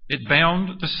 It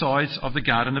bound the sides of the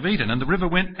Garden of Eden, and the river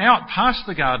went out past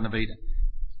the Garden of Eden.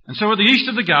 And so at the east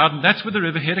of the garden, that's where the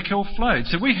river Hiddekel flowed.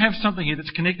 So we have something here that's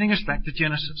connecting us back to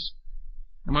Genesis.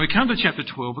 And when we come to chapter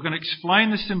 12, we're going to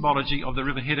explain the symbology of the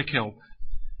river Hiddekel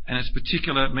and its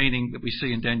particular meaning that we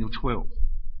see in Daniel 12.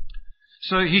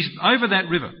 So he's over that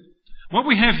river. What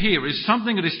we have here is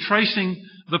something that is tracing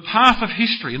the path of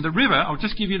history. And the river, I'll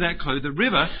just give you that clue, the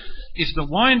river is the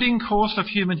winding course of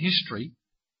human history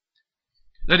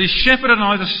that is shepherded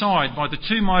on either side by the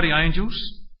two mighty angels,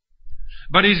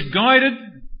 but is guided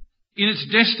in its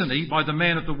destiny by the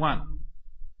man of the one.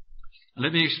 And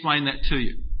let me explain that to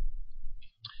you.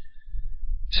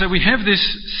 So we have this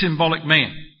symbolic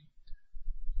man.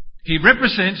 He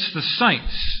represents the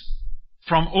saints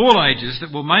from all ages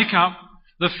that will make up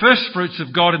the first fruits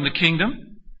of God in the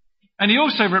kingdom. And he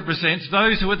also represents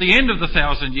those who at the end of the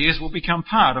 1,000 years will become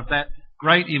part of that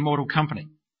great immortal company.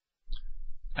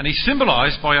 And he's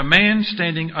symbolised by a man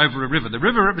standing over a river. The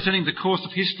river representing the course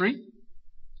of history.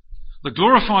 The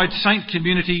glorified saint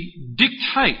community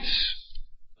dictates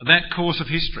that course of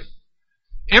history.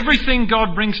 Everything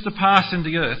God brings to pass in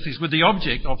the earth is with the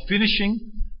object of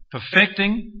finishing,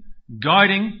 perfecting,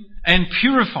 guiding and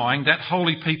purifying that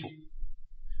holy people.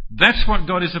 That's what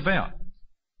God is about.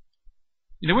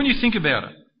 You know, when you think about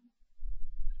it,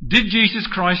 did Jesus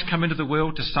Christ come into the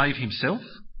world to save himself?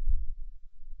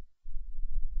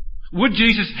 Would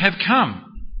Jesus have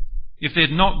come if there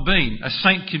had not been a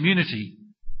saint community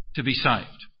to be saved?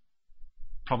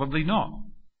 Probably not.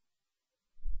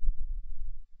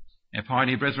 Our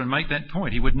pioneer brethren make that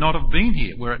point. He would not have been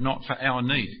here were it not for our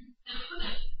need.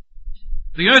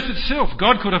 The earth itself,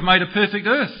 God could have made a perfect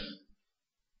earth.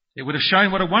 It would have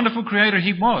shown what a wonderful creator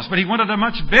he was, but he wanted a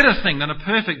much better thing than a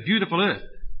perfect, beautiful earth.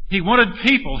 He wanted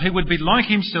people who would be like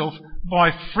himself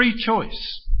by free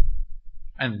choice.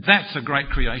 And that's a great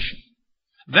creation.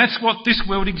 That's what this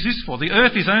world exists for. The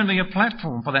earth is only a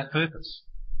platform for that purpose.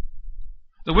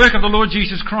 The work of the Lord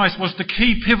Jesus Christ was the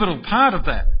key pivotal part of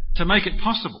that, to make it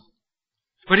possible.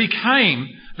 But he came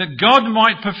that God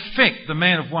might perfect the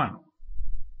man of one.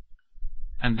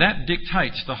 And that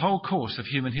dictates the whole course of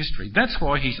human history. That's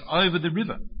why he's over the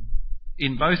river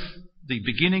in both the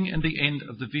beginning and the end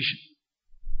of the vision.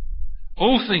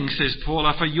 All things, says Paul,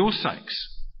 are for your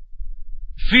sakes.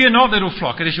 Fear not, little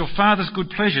flock, it is your Father's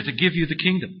good pleasure to give you the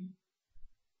kingdom.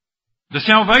 The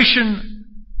salvation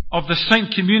of the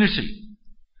saint community,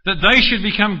 that they should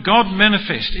become God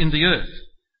manifest in the earth,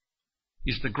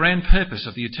 is the grand purpose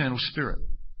of the eternal Spirit.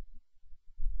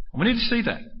 And we need to see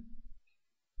that.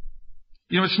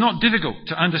 You know, it's not difficult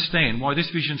to understand why this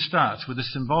vision starts with the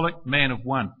symbolic man of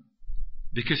one,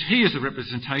 because he is a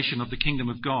representation of the kingdom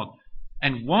of God,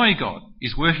 and why God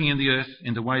is working in the earth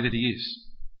in the way that he is.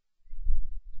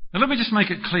 Now let me just make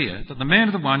it clear that the man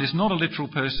of the one is not a literal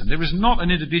person. There is not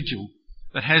an individual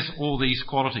that has all these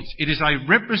qualities. It is a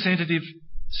representative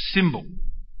symbol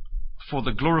for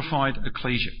the glorified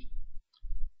ecclesia.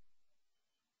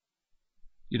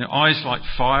 You know, eyes like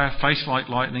fire, face like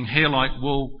lightning, hair like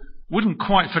wool, wouldn't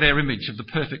quite fit our image of the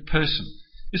perfect person.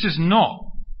 This is not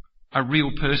a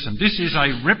real person. This is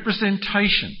a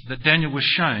representation that Daniel was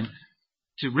shown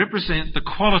to represent the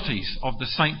qualities of the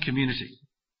saint community.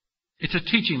 It's a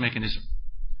teaching mechanism,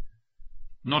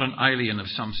 not an alien of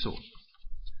some sort.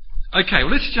 Okay,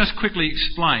 well, let's just quickly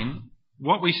explain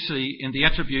what we see in the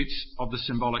attributes of the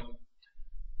symbolic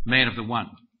man of the one.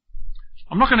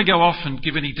 I'm not going to go off and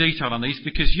give any detail on these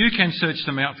because you can search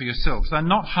them out for yourselves. They're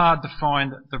not hard to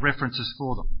find the references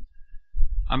for them.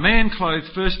 A man clothed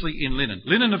firstly in linen.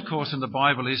 Linen, of course, in the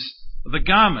Bible is the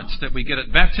garments that we get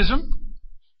at baptism,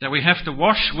 that we have to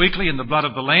wash weekly in the blood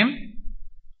of the Lamb,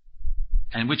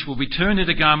 and which will be turned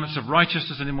into garments of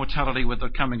righteousness and immortality with the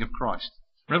coming of Christ.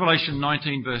 Revelation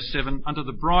 19 verse 7, unto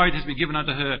the bride has been given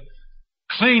unto her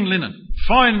clean linen,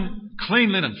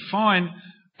 fine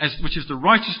which is the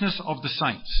righteousness of the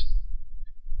saints.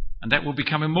 And that will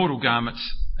become immortal garments,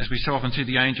 as we so often see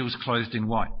the angels clothed in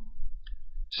white.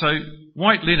 So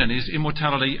white linen is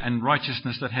immortality and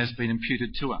righteousness that has been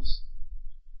imputed to us.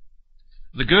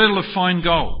 The girdle of fine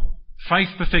gold, faith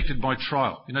perfected by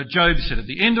trial. You know, Job said, at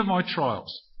the end of my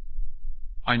trials,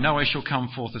 I know I shall come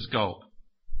forth as gold.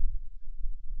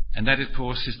 And that, of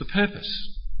course, is the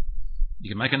purpose. You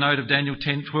can make a note of Daniel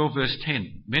 12 verse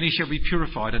 10. Many shall be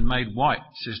purified and made white,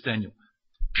 says Daniel.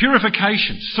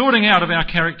 Purification, sorting out of our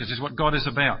characters is what God is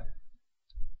about.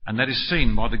 And that is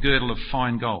seen by the girdle of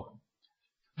fine gold.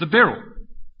 The beryl.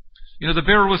 You know, the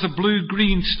beryl was a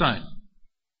blue-green stone.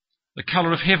 The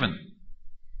colour of heaven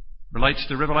relates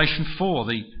to Revelation 4,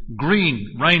 the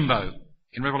green rainbow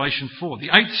in Revelation 4. The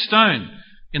 8th stone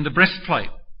in the breastplate,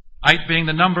 8 being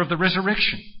the number of the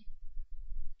resurrection.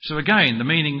 So again, the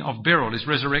meaning of beryl is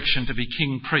resurrection, to be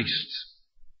king priests.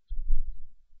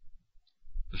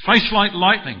 The face like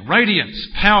lightning, radiance,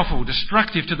 powerful,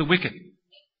 destructive to the wicked.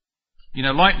 You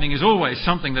know, lightning is always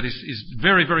something that is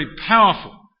very, very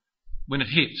powerful when it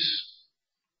hits.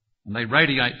 And they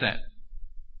radiate that.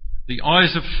 The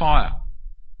eyes of fire,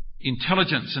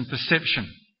 intelligence and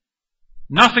perception.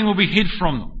 Nothing will be hid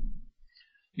from them.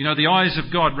 You know, the eyes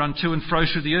of God run to and fro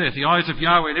through the earth. The eyes of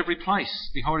Yahweh in every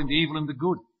place, beholding the evil and the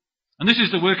good. And this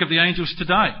is the work of the angels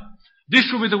today. This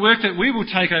will be the work that we will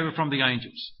take over from the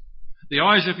angels. The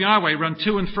eyes of Yahweh run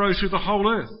to and fro through the whole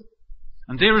earth.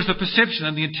 And there is the perception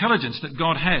and the intelligence that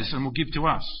God has and will give to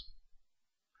us.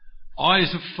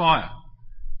 Eyes of fire.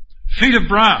 Feet of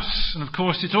brass. And of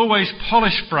course it's always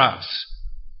polished brass.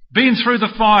 Been through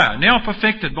the fire, now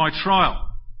perfected by trial.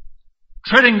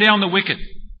 Treading down the wicked.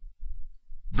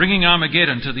 Bringing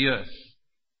Armageddon to the earth.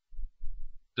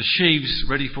 The sheaves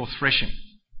ready for threshing.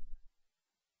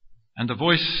 And the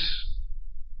voice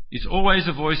is always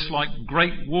a voice like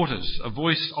great waters, a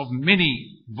voice of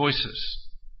many voices.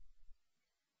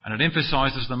 And it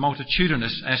emphasises the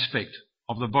multitudinous aspect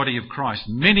of the body of Christ.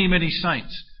 Many, many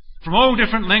saints from all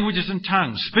different languages and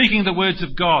tongues, speaking the words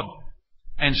of God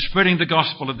and spreading the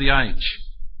gospel of the age.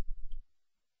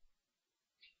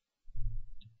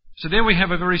 So there we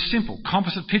have a very simple,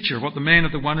 composite picture of what the man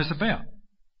of the one is about.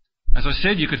 As I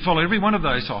said, you could follow every one of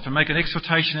those off and make an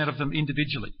exhortation out of them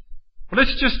individually. But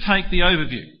let's just take the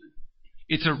overview.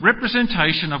 It's a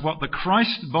representation of what the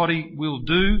Christ body will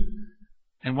do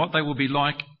and what they will be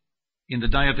like in the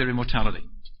day of their immortality.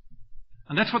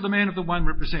 And that's what the man of the one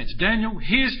represents. Daniel,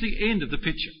 here's the end of the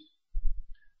picture.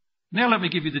 Now let me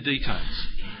give you the details.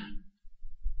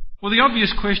 Well, the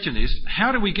obvious question is,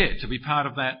 how do we get to be part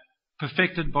of that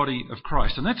perfected body of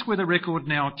Christ? And that's where the record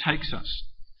now takes us.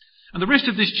 And the rest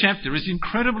of this chapter is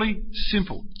incredibly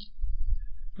simple.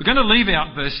 We're going to leave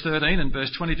out verse 13 and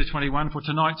verse 20 to 21 for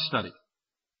tonight's study.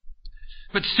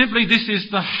 But simply this is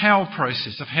the how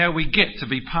process of how we get to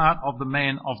be part of the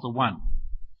man of the one.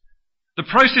 The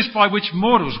process by which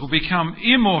mortals will become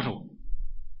immortal.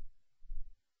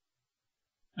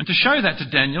 And to show that to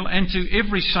Daniel and to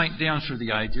every saint down through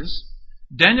the ages,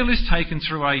 Daniel is taken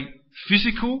through a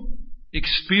physical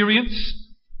experience,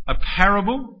 a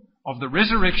parable of the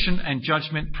resurrection and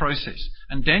judgment process.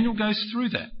 And Daniel goes through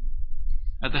that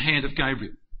at the hand of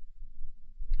Gabriel.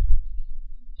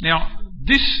 Now,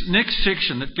 this next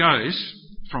section that goes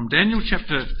from Daniel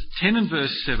chapter 10 and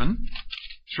verse 7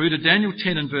 through to Daniel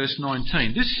 10 and verse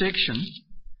 19, this section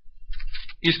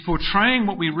is portraying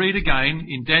what we read again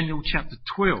in Daniel chapter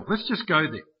 12. Let's just go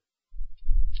there.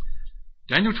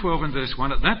 Daniel 12 and verse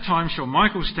 1, "At that time shall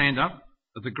Michael stand up,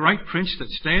 the great prince that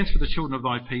stands for the children of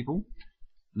thy people,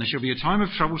 and there shall be a time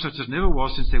of trouble such as never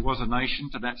was since there was a nation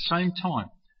to that same time.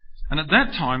 And at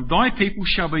that time thy people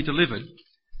shall be delivered,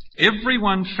 every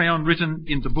one found written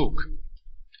in the book.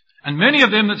 And many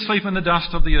of them that sleep in the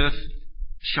dust of the earth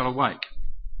shall awake."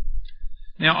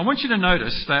 Now, I want you to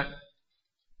notice that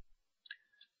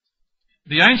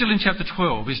the angel in chapter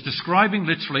 12 is describing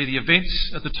literally the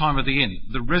events at the time of the end,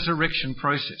 the resurrection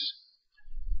process.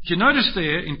 If you notice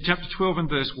there in chapter 12 and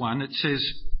verse 1, it says,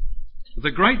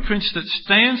 "The great prince that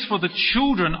stands for the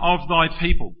children of thy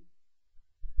people."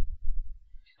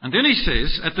 And then he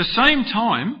says, "At the same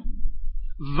time,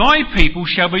 thy people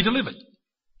shall be delivered."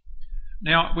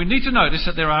 Now, we need to notice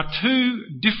that there are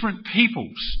two different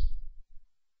peoples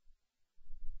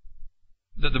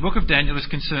that the book of Daniel is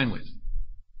concerned with.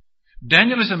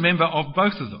 Daniel is a member of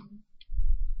both of them,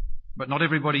 but not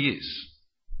everybody is.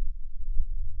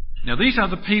 Now, these are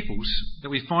the peoples that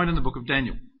we find in the book of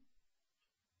Daniel.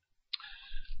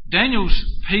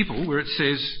 Daniel's people, where it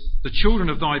says, "the children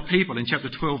of thy people" in chapter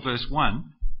 12 verse 1,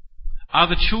 are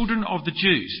the children of the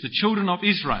Jews, the children of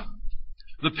Israel,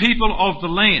 the people of the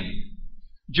land.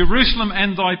 Jerusalem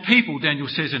and thy people, Daniel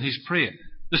says in his prayer.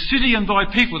 The city and thy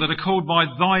people that are called by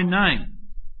thy name.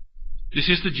 This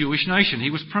is the Jewish nation he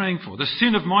was praying for. The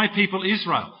sin of my people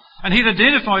Israel. And he'd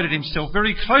identified himself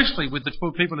very closely with the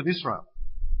people of Israel.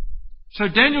 So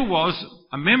Daniel was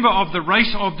a member of the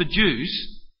race of the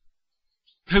Jews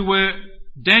who were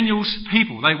Daniel's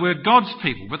people. They were God's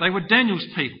people, but they were Daniel's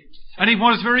people. And he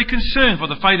was very concerned for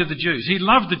the fate of the Jews. He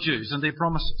loved the Jews and their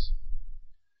promises.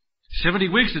 70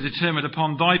 weeks are determined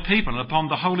upon thy people and upon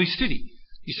the holy city.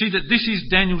 You see that this is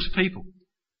Daniel's people.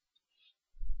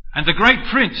 And the great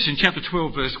prince in chapter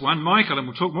 12 verse 1, Michael, and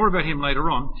we'll talk more about him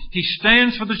later on, he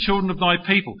stands for the children of thy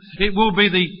people. It will be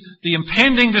the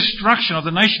impending destruction of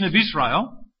the nation of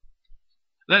Israel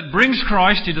that brings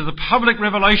Christ into the public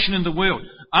revelation in the world.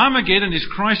 Armageddon is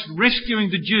Christ rescuing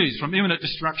the Jews from imminent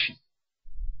destruction.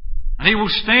 And he will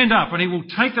stand up and he will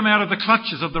take them out of the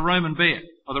clutches of the Roman bear,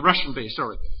 or the Russian bear,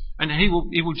 and he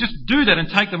will just do that and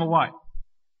take them away.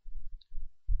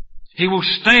 He will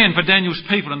stand for Daniel's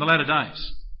people in the latter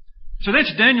days. So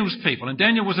that's Daniel's people, and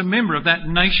Daniel was a member of that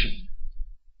nation.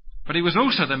 But he was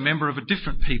also the member of a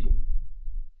different people.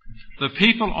 The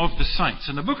people of the saints.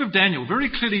 And the book of Daniel very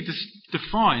clearly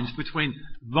defines between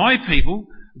thy people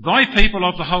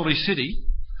of the holy city,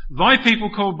 thy people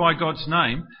called by God's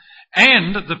name,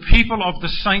 and the people of the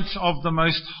saints of the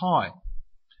Most High.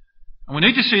 And we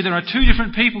need to see there are two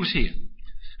different peoples here.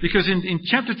 Because in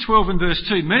chapter 12 and verse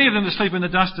 2, many of them that sleep in the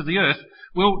dust of the earth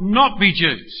will not be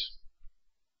Jews.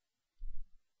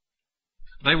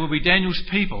 They will be Daniel's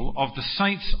people of the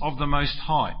saints of the Most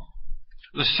High.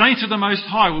 The saints of the Most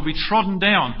High will be trodden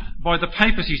down by the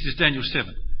papacy, says Daniel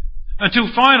 7.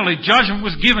 Until finally judgment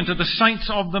was given to the saints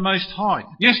of the Most High.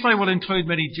 Yes, they will include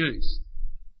many Jews.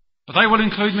 But they will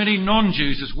include many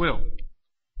non-Jews as well.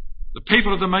 The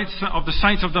people of the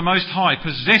saints of the Most High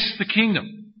possess the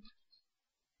kingdom.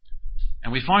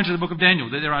 And we find in the book of Daniel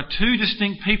that there are two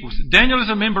distinct peoples. Daniel is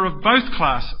a member of both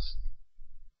classes.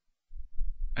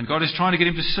 And God is trying to get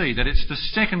him to see that it's the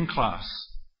second class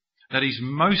that he's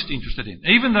most interested in.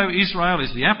 Even though Israel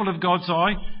is the apple of God's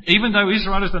eye, even though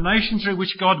Israel is the nation through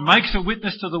which God makes a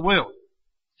witness to the world,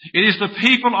 it is the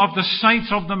people of the saints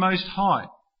of the Most High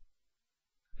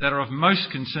that are of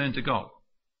most concern to God.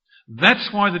 That's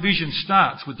why the vision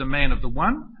starts with the man of the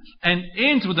one and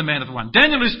ends with the man of the one.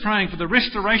 Daniel is praying for the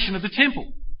restoration of the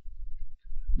temple.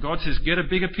 God says, get a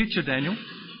bigger picture, Daniel.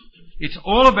 It's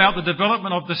all about the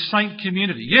development of the saint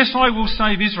community. Yes, I will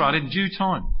save Israel in due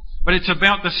time, but it's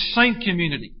about the saint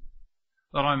community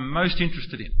that I'm most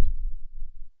interested in.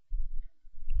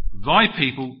 Thy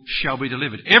people shall be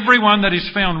delivered. Everyone that is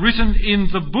found written in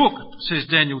the book, says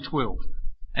Daniel 12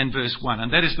 and verse 1,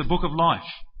 and that is the book of life.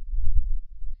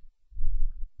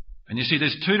 And you see,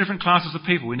 there's two different classes of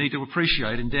people we need to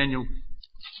appreciate in Daniel,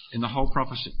 in the whole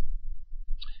prophecy.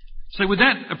 So with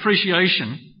that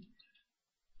appreciation,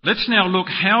 let's now look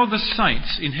how the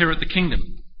saints inherit the kingdom.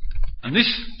 And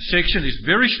this section is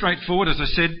very straightforward. As I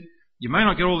said, you may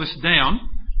not get all this down,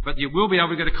 but you will be able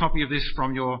to get a copy of this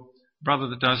from your brother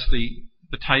that does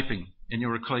the taping in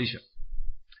your ecclesia.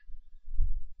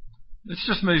 Let's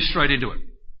just move straight into it.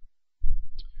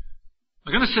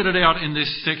 I'm going to set it out in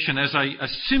this section as a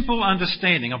simple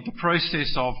understanding of the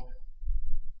process of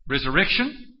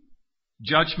resurrection,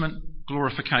 judgment,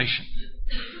 glorification.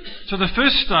 So the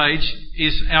first stage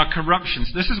is our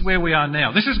corruptions. This is where we are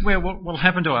now. This is where what will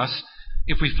happen to us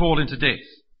if we fall into death.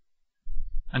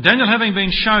 And Daniel, having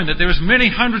been shown that there is many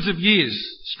hundreds of years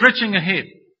stretching ahead,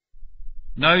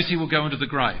 knows he will go into the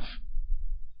grave.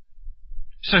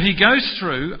 So he goes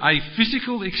through a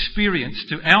physical experience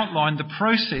to outline the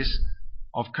process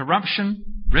of corruption,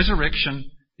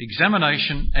 resurrection,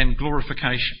 examination and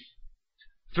glorification.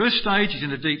 First stage is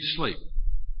in a deep sleep.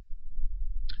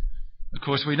 Of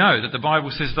course, we know that the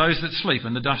Bible says those that sleep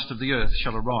in the dust of the earth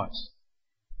shall arise.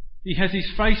 He has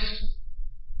his face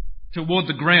toward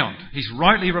the ground. He's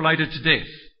rightly related to death.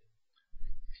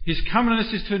 His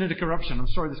comeliness is turned into corruption. I'm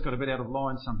sorry, this got a bit out of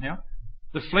line somehow.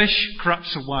 The flesh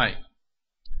corrupts away.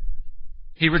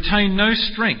 He retained no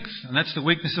strength, and that's the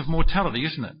weakness of mortality,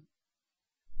 isn't it?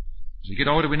 As you get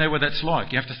older, we know what that's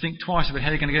like. You have to think twice about how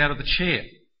you're going to get out of the chair.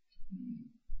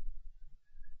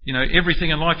 You know,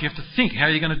 everything in life you have to think how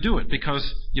you're going to do it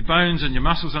because your bones and your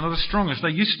muscles are not as strong as they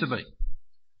used to be.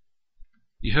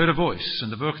 You heard a voice,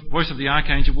 and the voice of the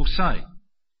archangel will say,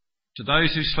 to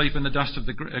those who sleep in the dust of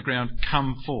the ground,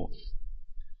 come forth.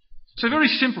 So very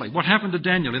simply, what happened to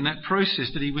Daniel in that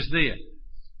process that he was there?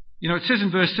 You know, it says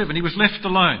in verse 7, he was left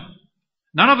alone.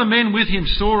 None of the men with him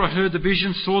saw or heard the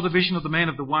vision, saw the vision of the man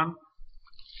of the one,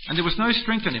 and there was no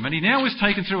strength in him. And he now was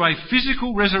taken through a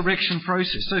physical resurrection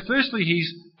process. So firstly,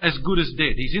 he's as good as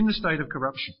dead. He's in the state of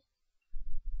corruption.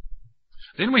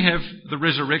 Then we have the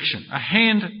resurrection. A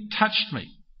hand touched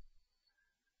me.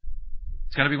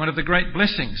 It's going to be one of the great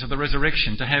blessings of the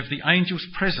resurrection to have the angels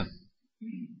present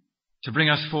to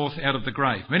bring us forth out of the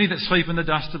grave. Many that sleep in the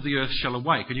dust of the earth shall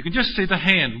awake. And you can just see the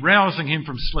hand rousing him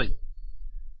from sleep.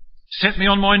 Set me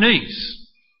on my knees.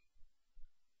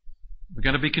 We're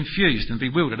going to be confused and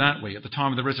bewildered, aren't we, at the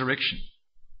time of the resurrection?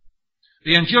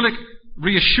 The angelic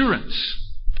reassurance.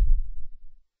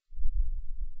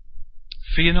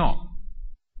 Fear not.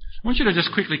 I want you to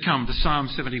just quickly come to Psalm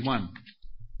 71.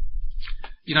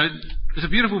 You know, there's a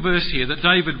beautiful verse here that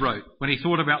David wrote when he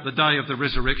thought about the day of the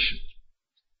resurrection.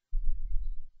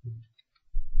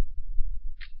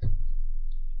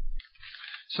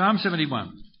 Psalm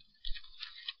 71.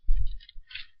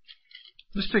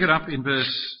 Let's pick it up in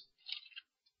verse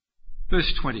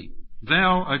 20.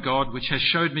 Thou, O God, which hast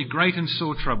showed me great and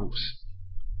sore troubles,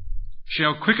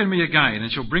 shall quicken me again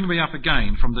and shall bring me up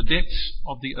again from the depths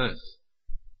of the earth.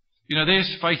 You know,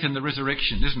 there's faith in the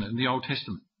resurrection, isn't it, in the Old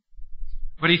Testament?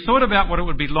 But he thought about what it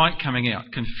would be like coming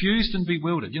out, confused and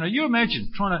bewildered. You know, you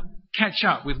imagine trying to catch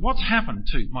up with what's happened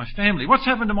to my family, what's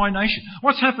happened to my nation,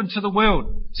 what's happened to the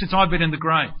world since I've been in the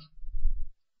grave.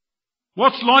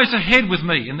 What lies ahead with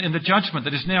me in the judgment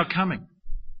that is now coming?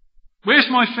 Where's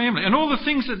my family? And all the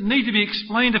things that need to be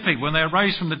explained to people when they are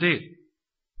raised from the dead.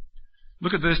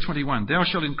 Look at verse 21. Thou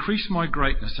shalt increase my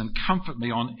greatness and comfort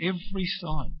me on every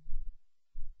side.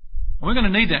 And we're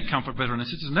going to need that comfort, brethren and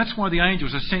sisters, and that's why the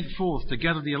angels are sent forth to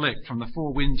gather the elect from the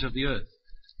four winds of the earth.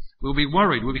 We'll be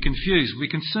worried, we'll be confused, we'll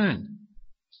be concerned,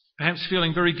 perhaps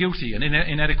feeling very guilty and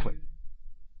inadequate.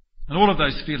 And all of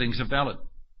those feelings are valid.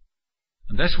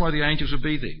 And that's why the angels will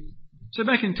be there. So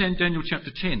back in Daniel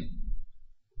chapter 10,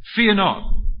 fear not.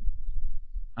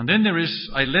 And then there is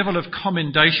a level of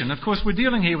commendation. Of course, we're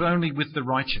dealing here only with the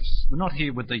righteous. We're not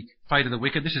here with the fate of the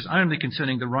wicked. This is only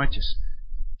concerning the righteous.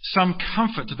 Some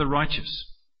comfort to the righteous.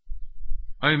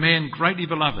 O man, greatly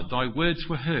beloved, thy words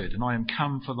were heard, and I am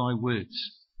come for thy words.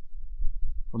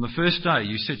 From the first day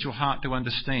you set your heart to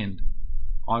understand,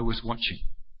 I was watching.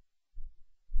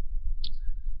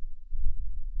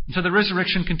 And so the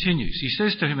resurrection continues. He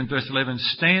says to him in verse 11,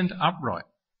 stand upright,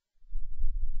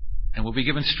 and will be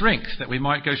given strength that we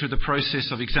might go through the process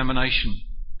of examination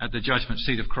at the judgment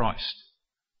seat of Christ.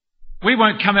 We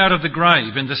won't come out of the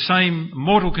grave in the same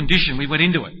mortal condition we went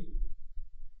into it,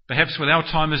 perhaps with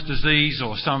Alzheimer's disease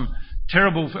or some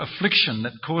terrible affliction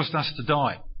that caused us to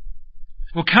die.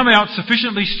 We'll come out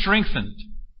sufficiently strengthened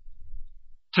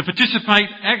to participate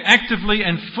actively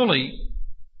and fully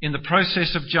in the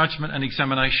process of judgment and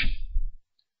examination.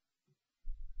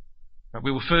 But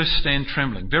we will first stand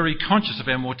trembling, very conscious of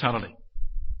our mortality,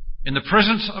 in the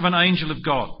presence of an angel of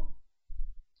God,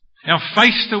 our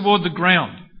face toward the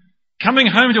ground, coming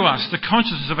home to us the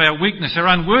consciousness of our weakness, our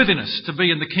unworthiness to be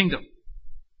in the kingdom,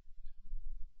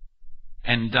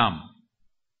 and dumb,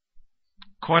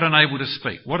 quite unable to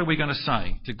speak. What are we going to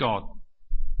say to God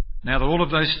now that all of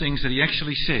those things that he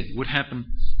actually said would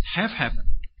happen have happened?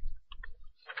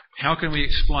 How can we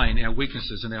explain our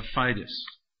weaknesses and our failures?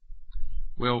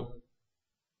 Well,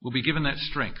 we'll be given that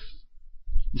strength.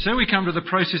 And so we come to the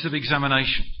process of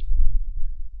examination.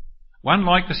 One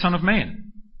like the Son of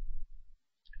Man.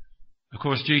 Of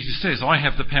course, Jesus says, I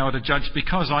have the power to judge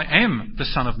because I am the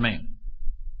Son of Man.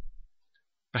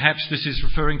 Perhaps this is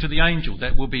referring to the angel.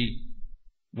 That will be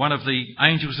one of the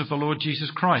angels of the Lord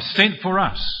Jesus Christ, sent for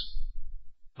us.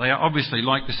 They are obviously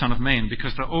like the Son of Man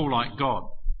because they're all like God.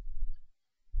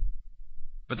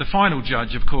 But the final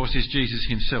judge, of course, is Jesus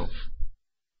himself.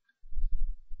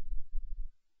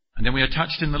 And then we are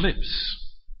touched in the lips.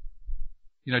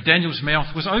 You know, Daniel's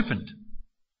mouth was opened.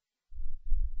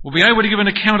 We'll be able to give an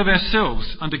account of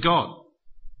ourselves unto God.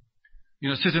 You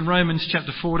know, it says in Romans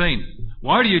chapter 14,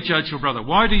 why do you judge your brother?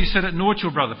 Why do you set at naught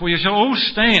your brother? For you shall all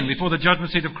stand before the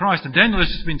judgment seat of Christ. And Daniel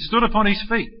has been stood upon his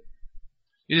feet.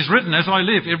 It is written, as I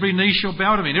live, every knee shall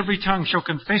bow to me, and every tongue shall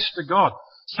confess to God.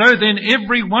 So then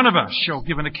every one of us shall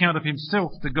give an account of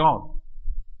himself to God.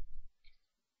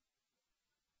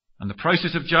 And the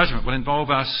process of judgment will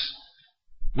involve us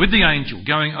with the angel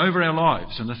going over our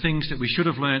lives and the things that we should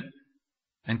have learnt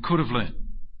and could have learnt.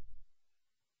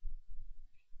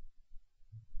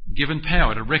 Given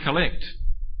power to recollect.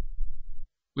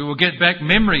 We will get back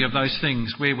memory of those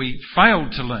things where we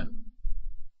failed to learn.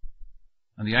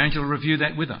 And the angel will review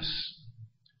that with us.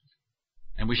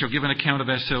 And we shall give an account of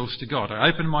ourselves to God. I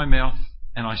opened my mouth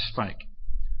and I spake.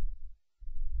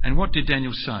 And what did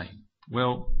Daniel say?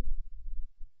 Well,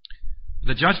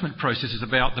 the judgment process is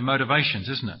about the motivations,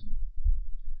 isn't it?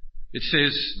 It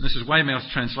says, this is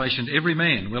Weymouth's translation, every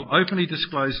man will openly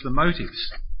disclose the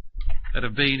motives that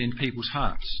have been in people's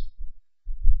hearts.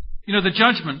 You know, the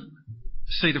judgment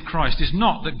seat of Christ is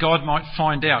not that God might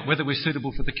find out whether we're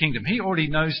suitable for the kingdom. He already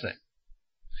knows that.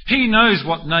 He knows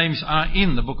what names are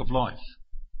in the book of life.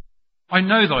 I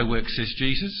know thy work, says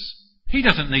Jesus. He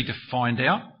doesn't need to find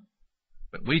out,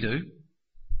 but we do.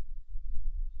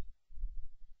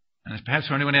 And it's perhaps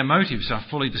only when our motives are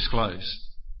fully disclosed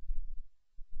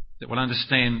that we'll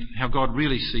understand how God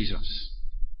really sees us.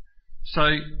 So,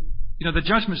 you know, the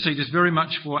judgment seat is very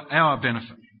much for our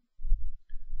benefit.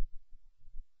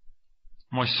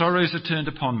 My sorrows are turned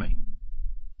upon me.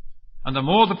 And the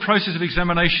more the process of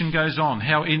examination goes on,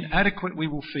 how inadequate we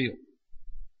will feel.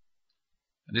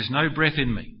 And there's no breath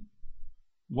in me.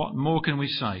 What more can we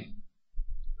say?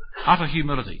 Utter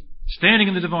humility. Standing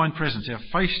in the divine presence, our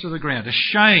face to the ground,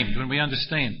 ashamed when we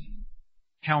understand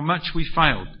how much we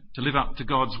failed to live up to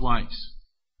God's ways.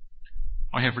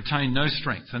 I have retained no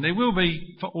strength. And there will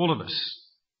be, for all of us,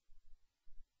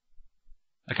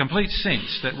 a complete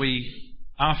sense that we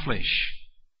are flesh,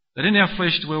 that in our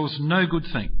flesh dwells no good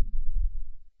thing,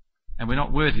 and we're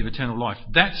not worthy of eternal life.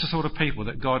 That's the sort of people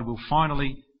that God will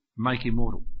finally make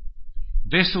immortal.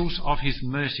 Vessels of his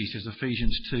mercy, says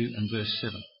Ephesians 2 and verse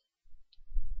 7.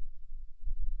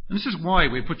 And this is why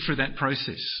we're put through that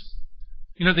process.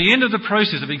 You know, at the end of the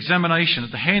process of examination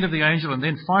at the hand of the angel and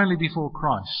then finally before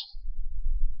Christ,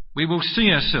 we will see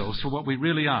ourselves for what we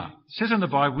really are. It says in the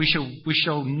Bible, we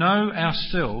shall know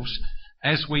ourselves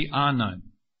as we are known.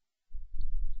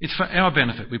 It's for our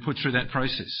benefit we put through that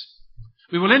process.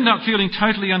 We will end up feeling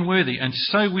totally unworthy, and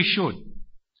so we should.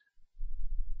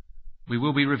 We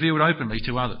will be revealed openly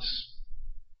to others.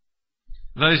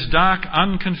 Those dark,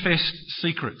 unconfessed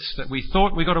secrets that we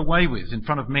thought we got away with in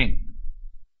front of men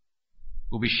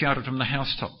will be shouted from the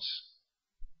housetops.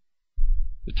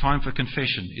 The time for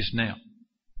confession is now.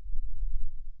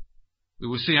 We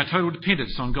will see our total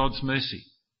dependence on God's mercy.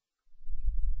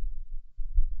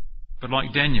 But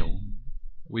like Daniel,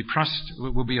 we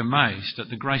will be amazed at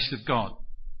the grace of God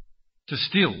to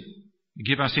still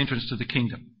give us entrance to the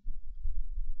kingdom.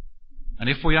 And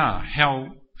if we are, how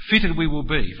fitted we will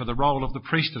be for the role of the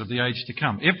priesthood of the age to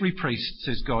come. Every priest,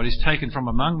 says God, is taken from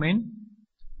among men,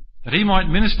 that he might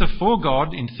minister for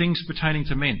God in things pertaining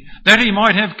to men, that he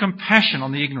might have compassion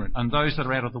on the ignorant and those that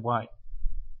are out of the way.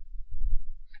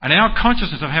 And our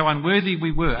consciousness of how unworthy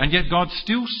we were, and yet God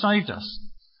still saved us,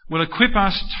 will equip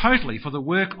us totally for the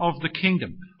work of the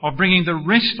kingdom, of bringing the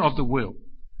rest of the world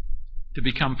to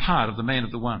become part of the man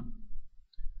of the one.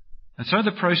 And so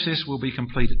the process will be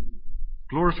completed.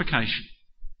 Glorification.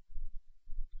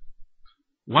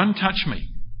 One touch me.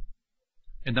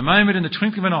 In the moment, in the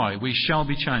twinkling of an eye, we shall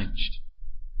be changed.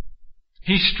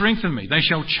 He strengthened me. They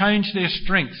shall change their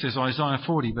strength, says Isaiah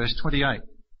 40, verse 28.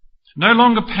 No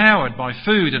longer powered by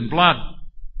food and blood,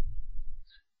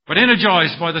 but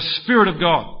energized by the Spirit of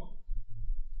God.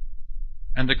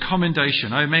 And the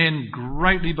commendation, O man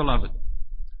greatly beloved,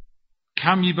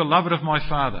 come ye beloved of my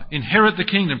Father, inherit the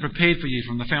kingdom prepared for you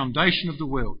from the foundation of the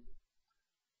world.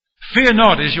 Fear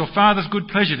not, it is your Father's good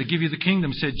pleasure to give you the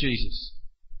kingdom, said Jesus.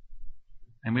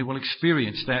 And we will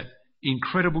experience that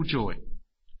incredible joy.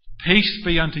 Peace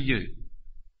be unto you.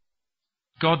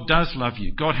 God does love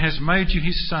you. God has made you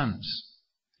his sons.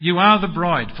 You are the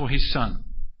bride for his Son.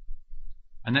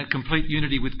 And that complete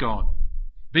unity with God.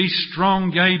 Be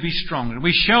strong, yea, be strong, and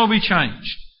we shall be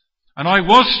changed. And I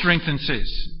was strengthened,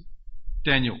 says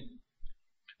Daniel.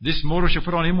 This mortal shall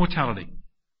put on immortality.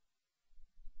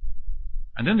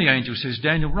 And then the angel says,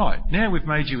 Daniel, right, now we've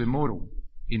made you immortal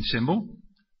in symbol.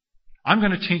 I'm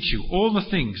going to teach you all the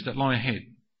things that lie ahead.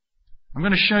 I'm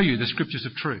going to show you the scriptures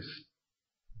of truth.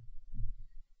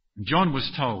 And John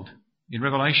was told in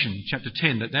Revelation chapter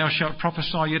 10 that thou shalt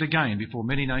prophesy yet again before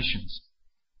many nations.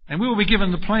 And we will be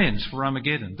given the plans for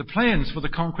Armageddon, the plans for the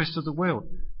conquest of the world,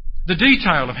 the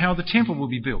detail of how the temple will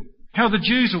be built, how the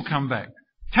Jews will come back,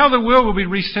 how the world will be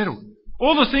resettled.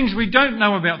 All the things we don't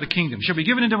know about the kingdom shall be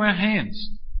given into our hands.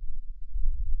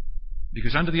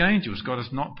 Because under the angels, God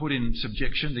has not put in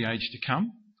subjection the age to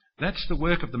come. That's the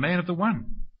work of the man of the one.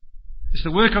 It's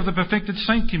the work of the perfected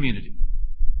saint community.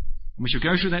 And we shall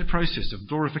go through that process of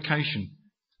glorification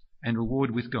and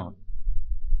reward with God.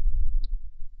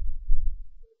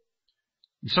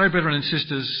 And so, brethren and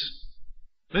sisters,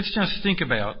 let's just think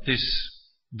about this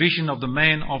vision of the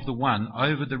man of the one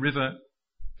over the river,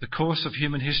 the course of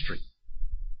human history.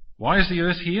 Why is the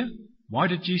earth here? Why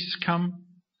did Jesus come?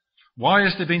 Why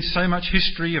has there been so much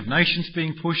history of nations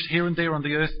being pushed here and there on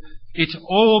the earth? It's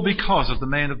all because of the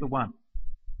man of the one.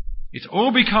 It's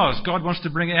all because God wants to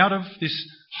bring out of this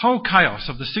whole chaos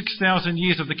of the 6,000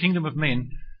 years of the kingdom of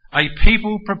men a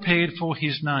people prepared for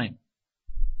his name.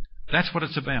 That's what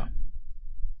it's about.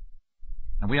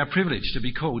 And we are privileged to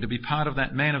be called to be part of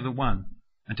that man of the one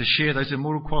and to share those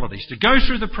immortal qualities, to go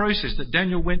through the process that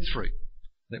Daniel went through,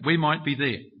 that we might be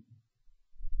there.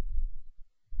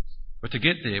 But to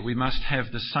get there, we must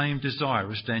have the same desire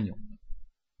as Daniel.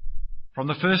 From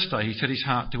the first day, he set his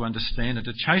heart to understand and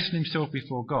to chasten himself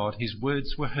before God. His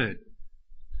words were heard.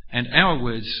 And our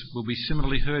words will be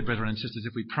similarly heard, brethren and sisters,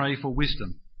 if we pray for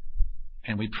wisdom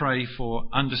and we pray for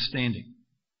understanding.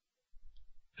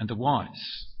 And the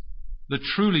wise, the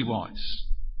truly wise,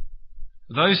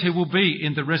 those who will be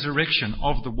in the resurrection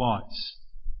of the wise,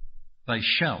 they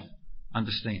shall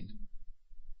understand.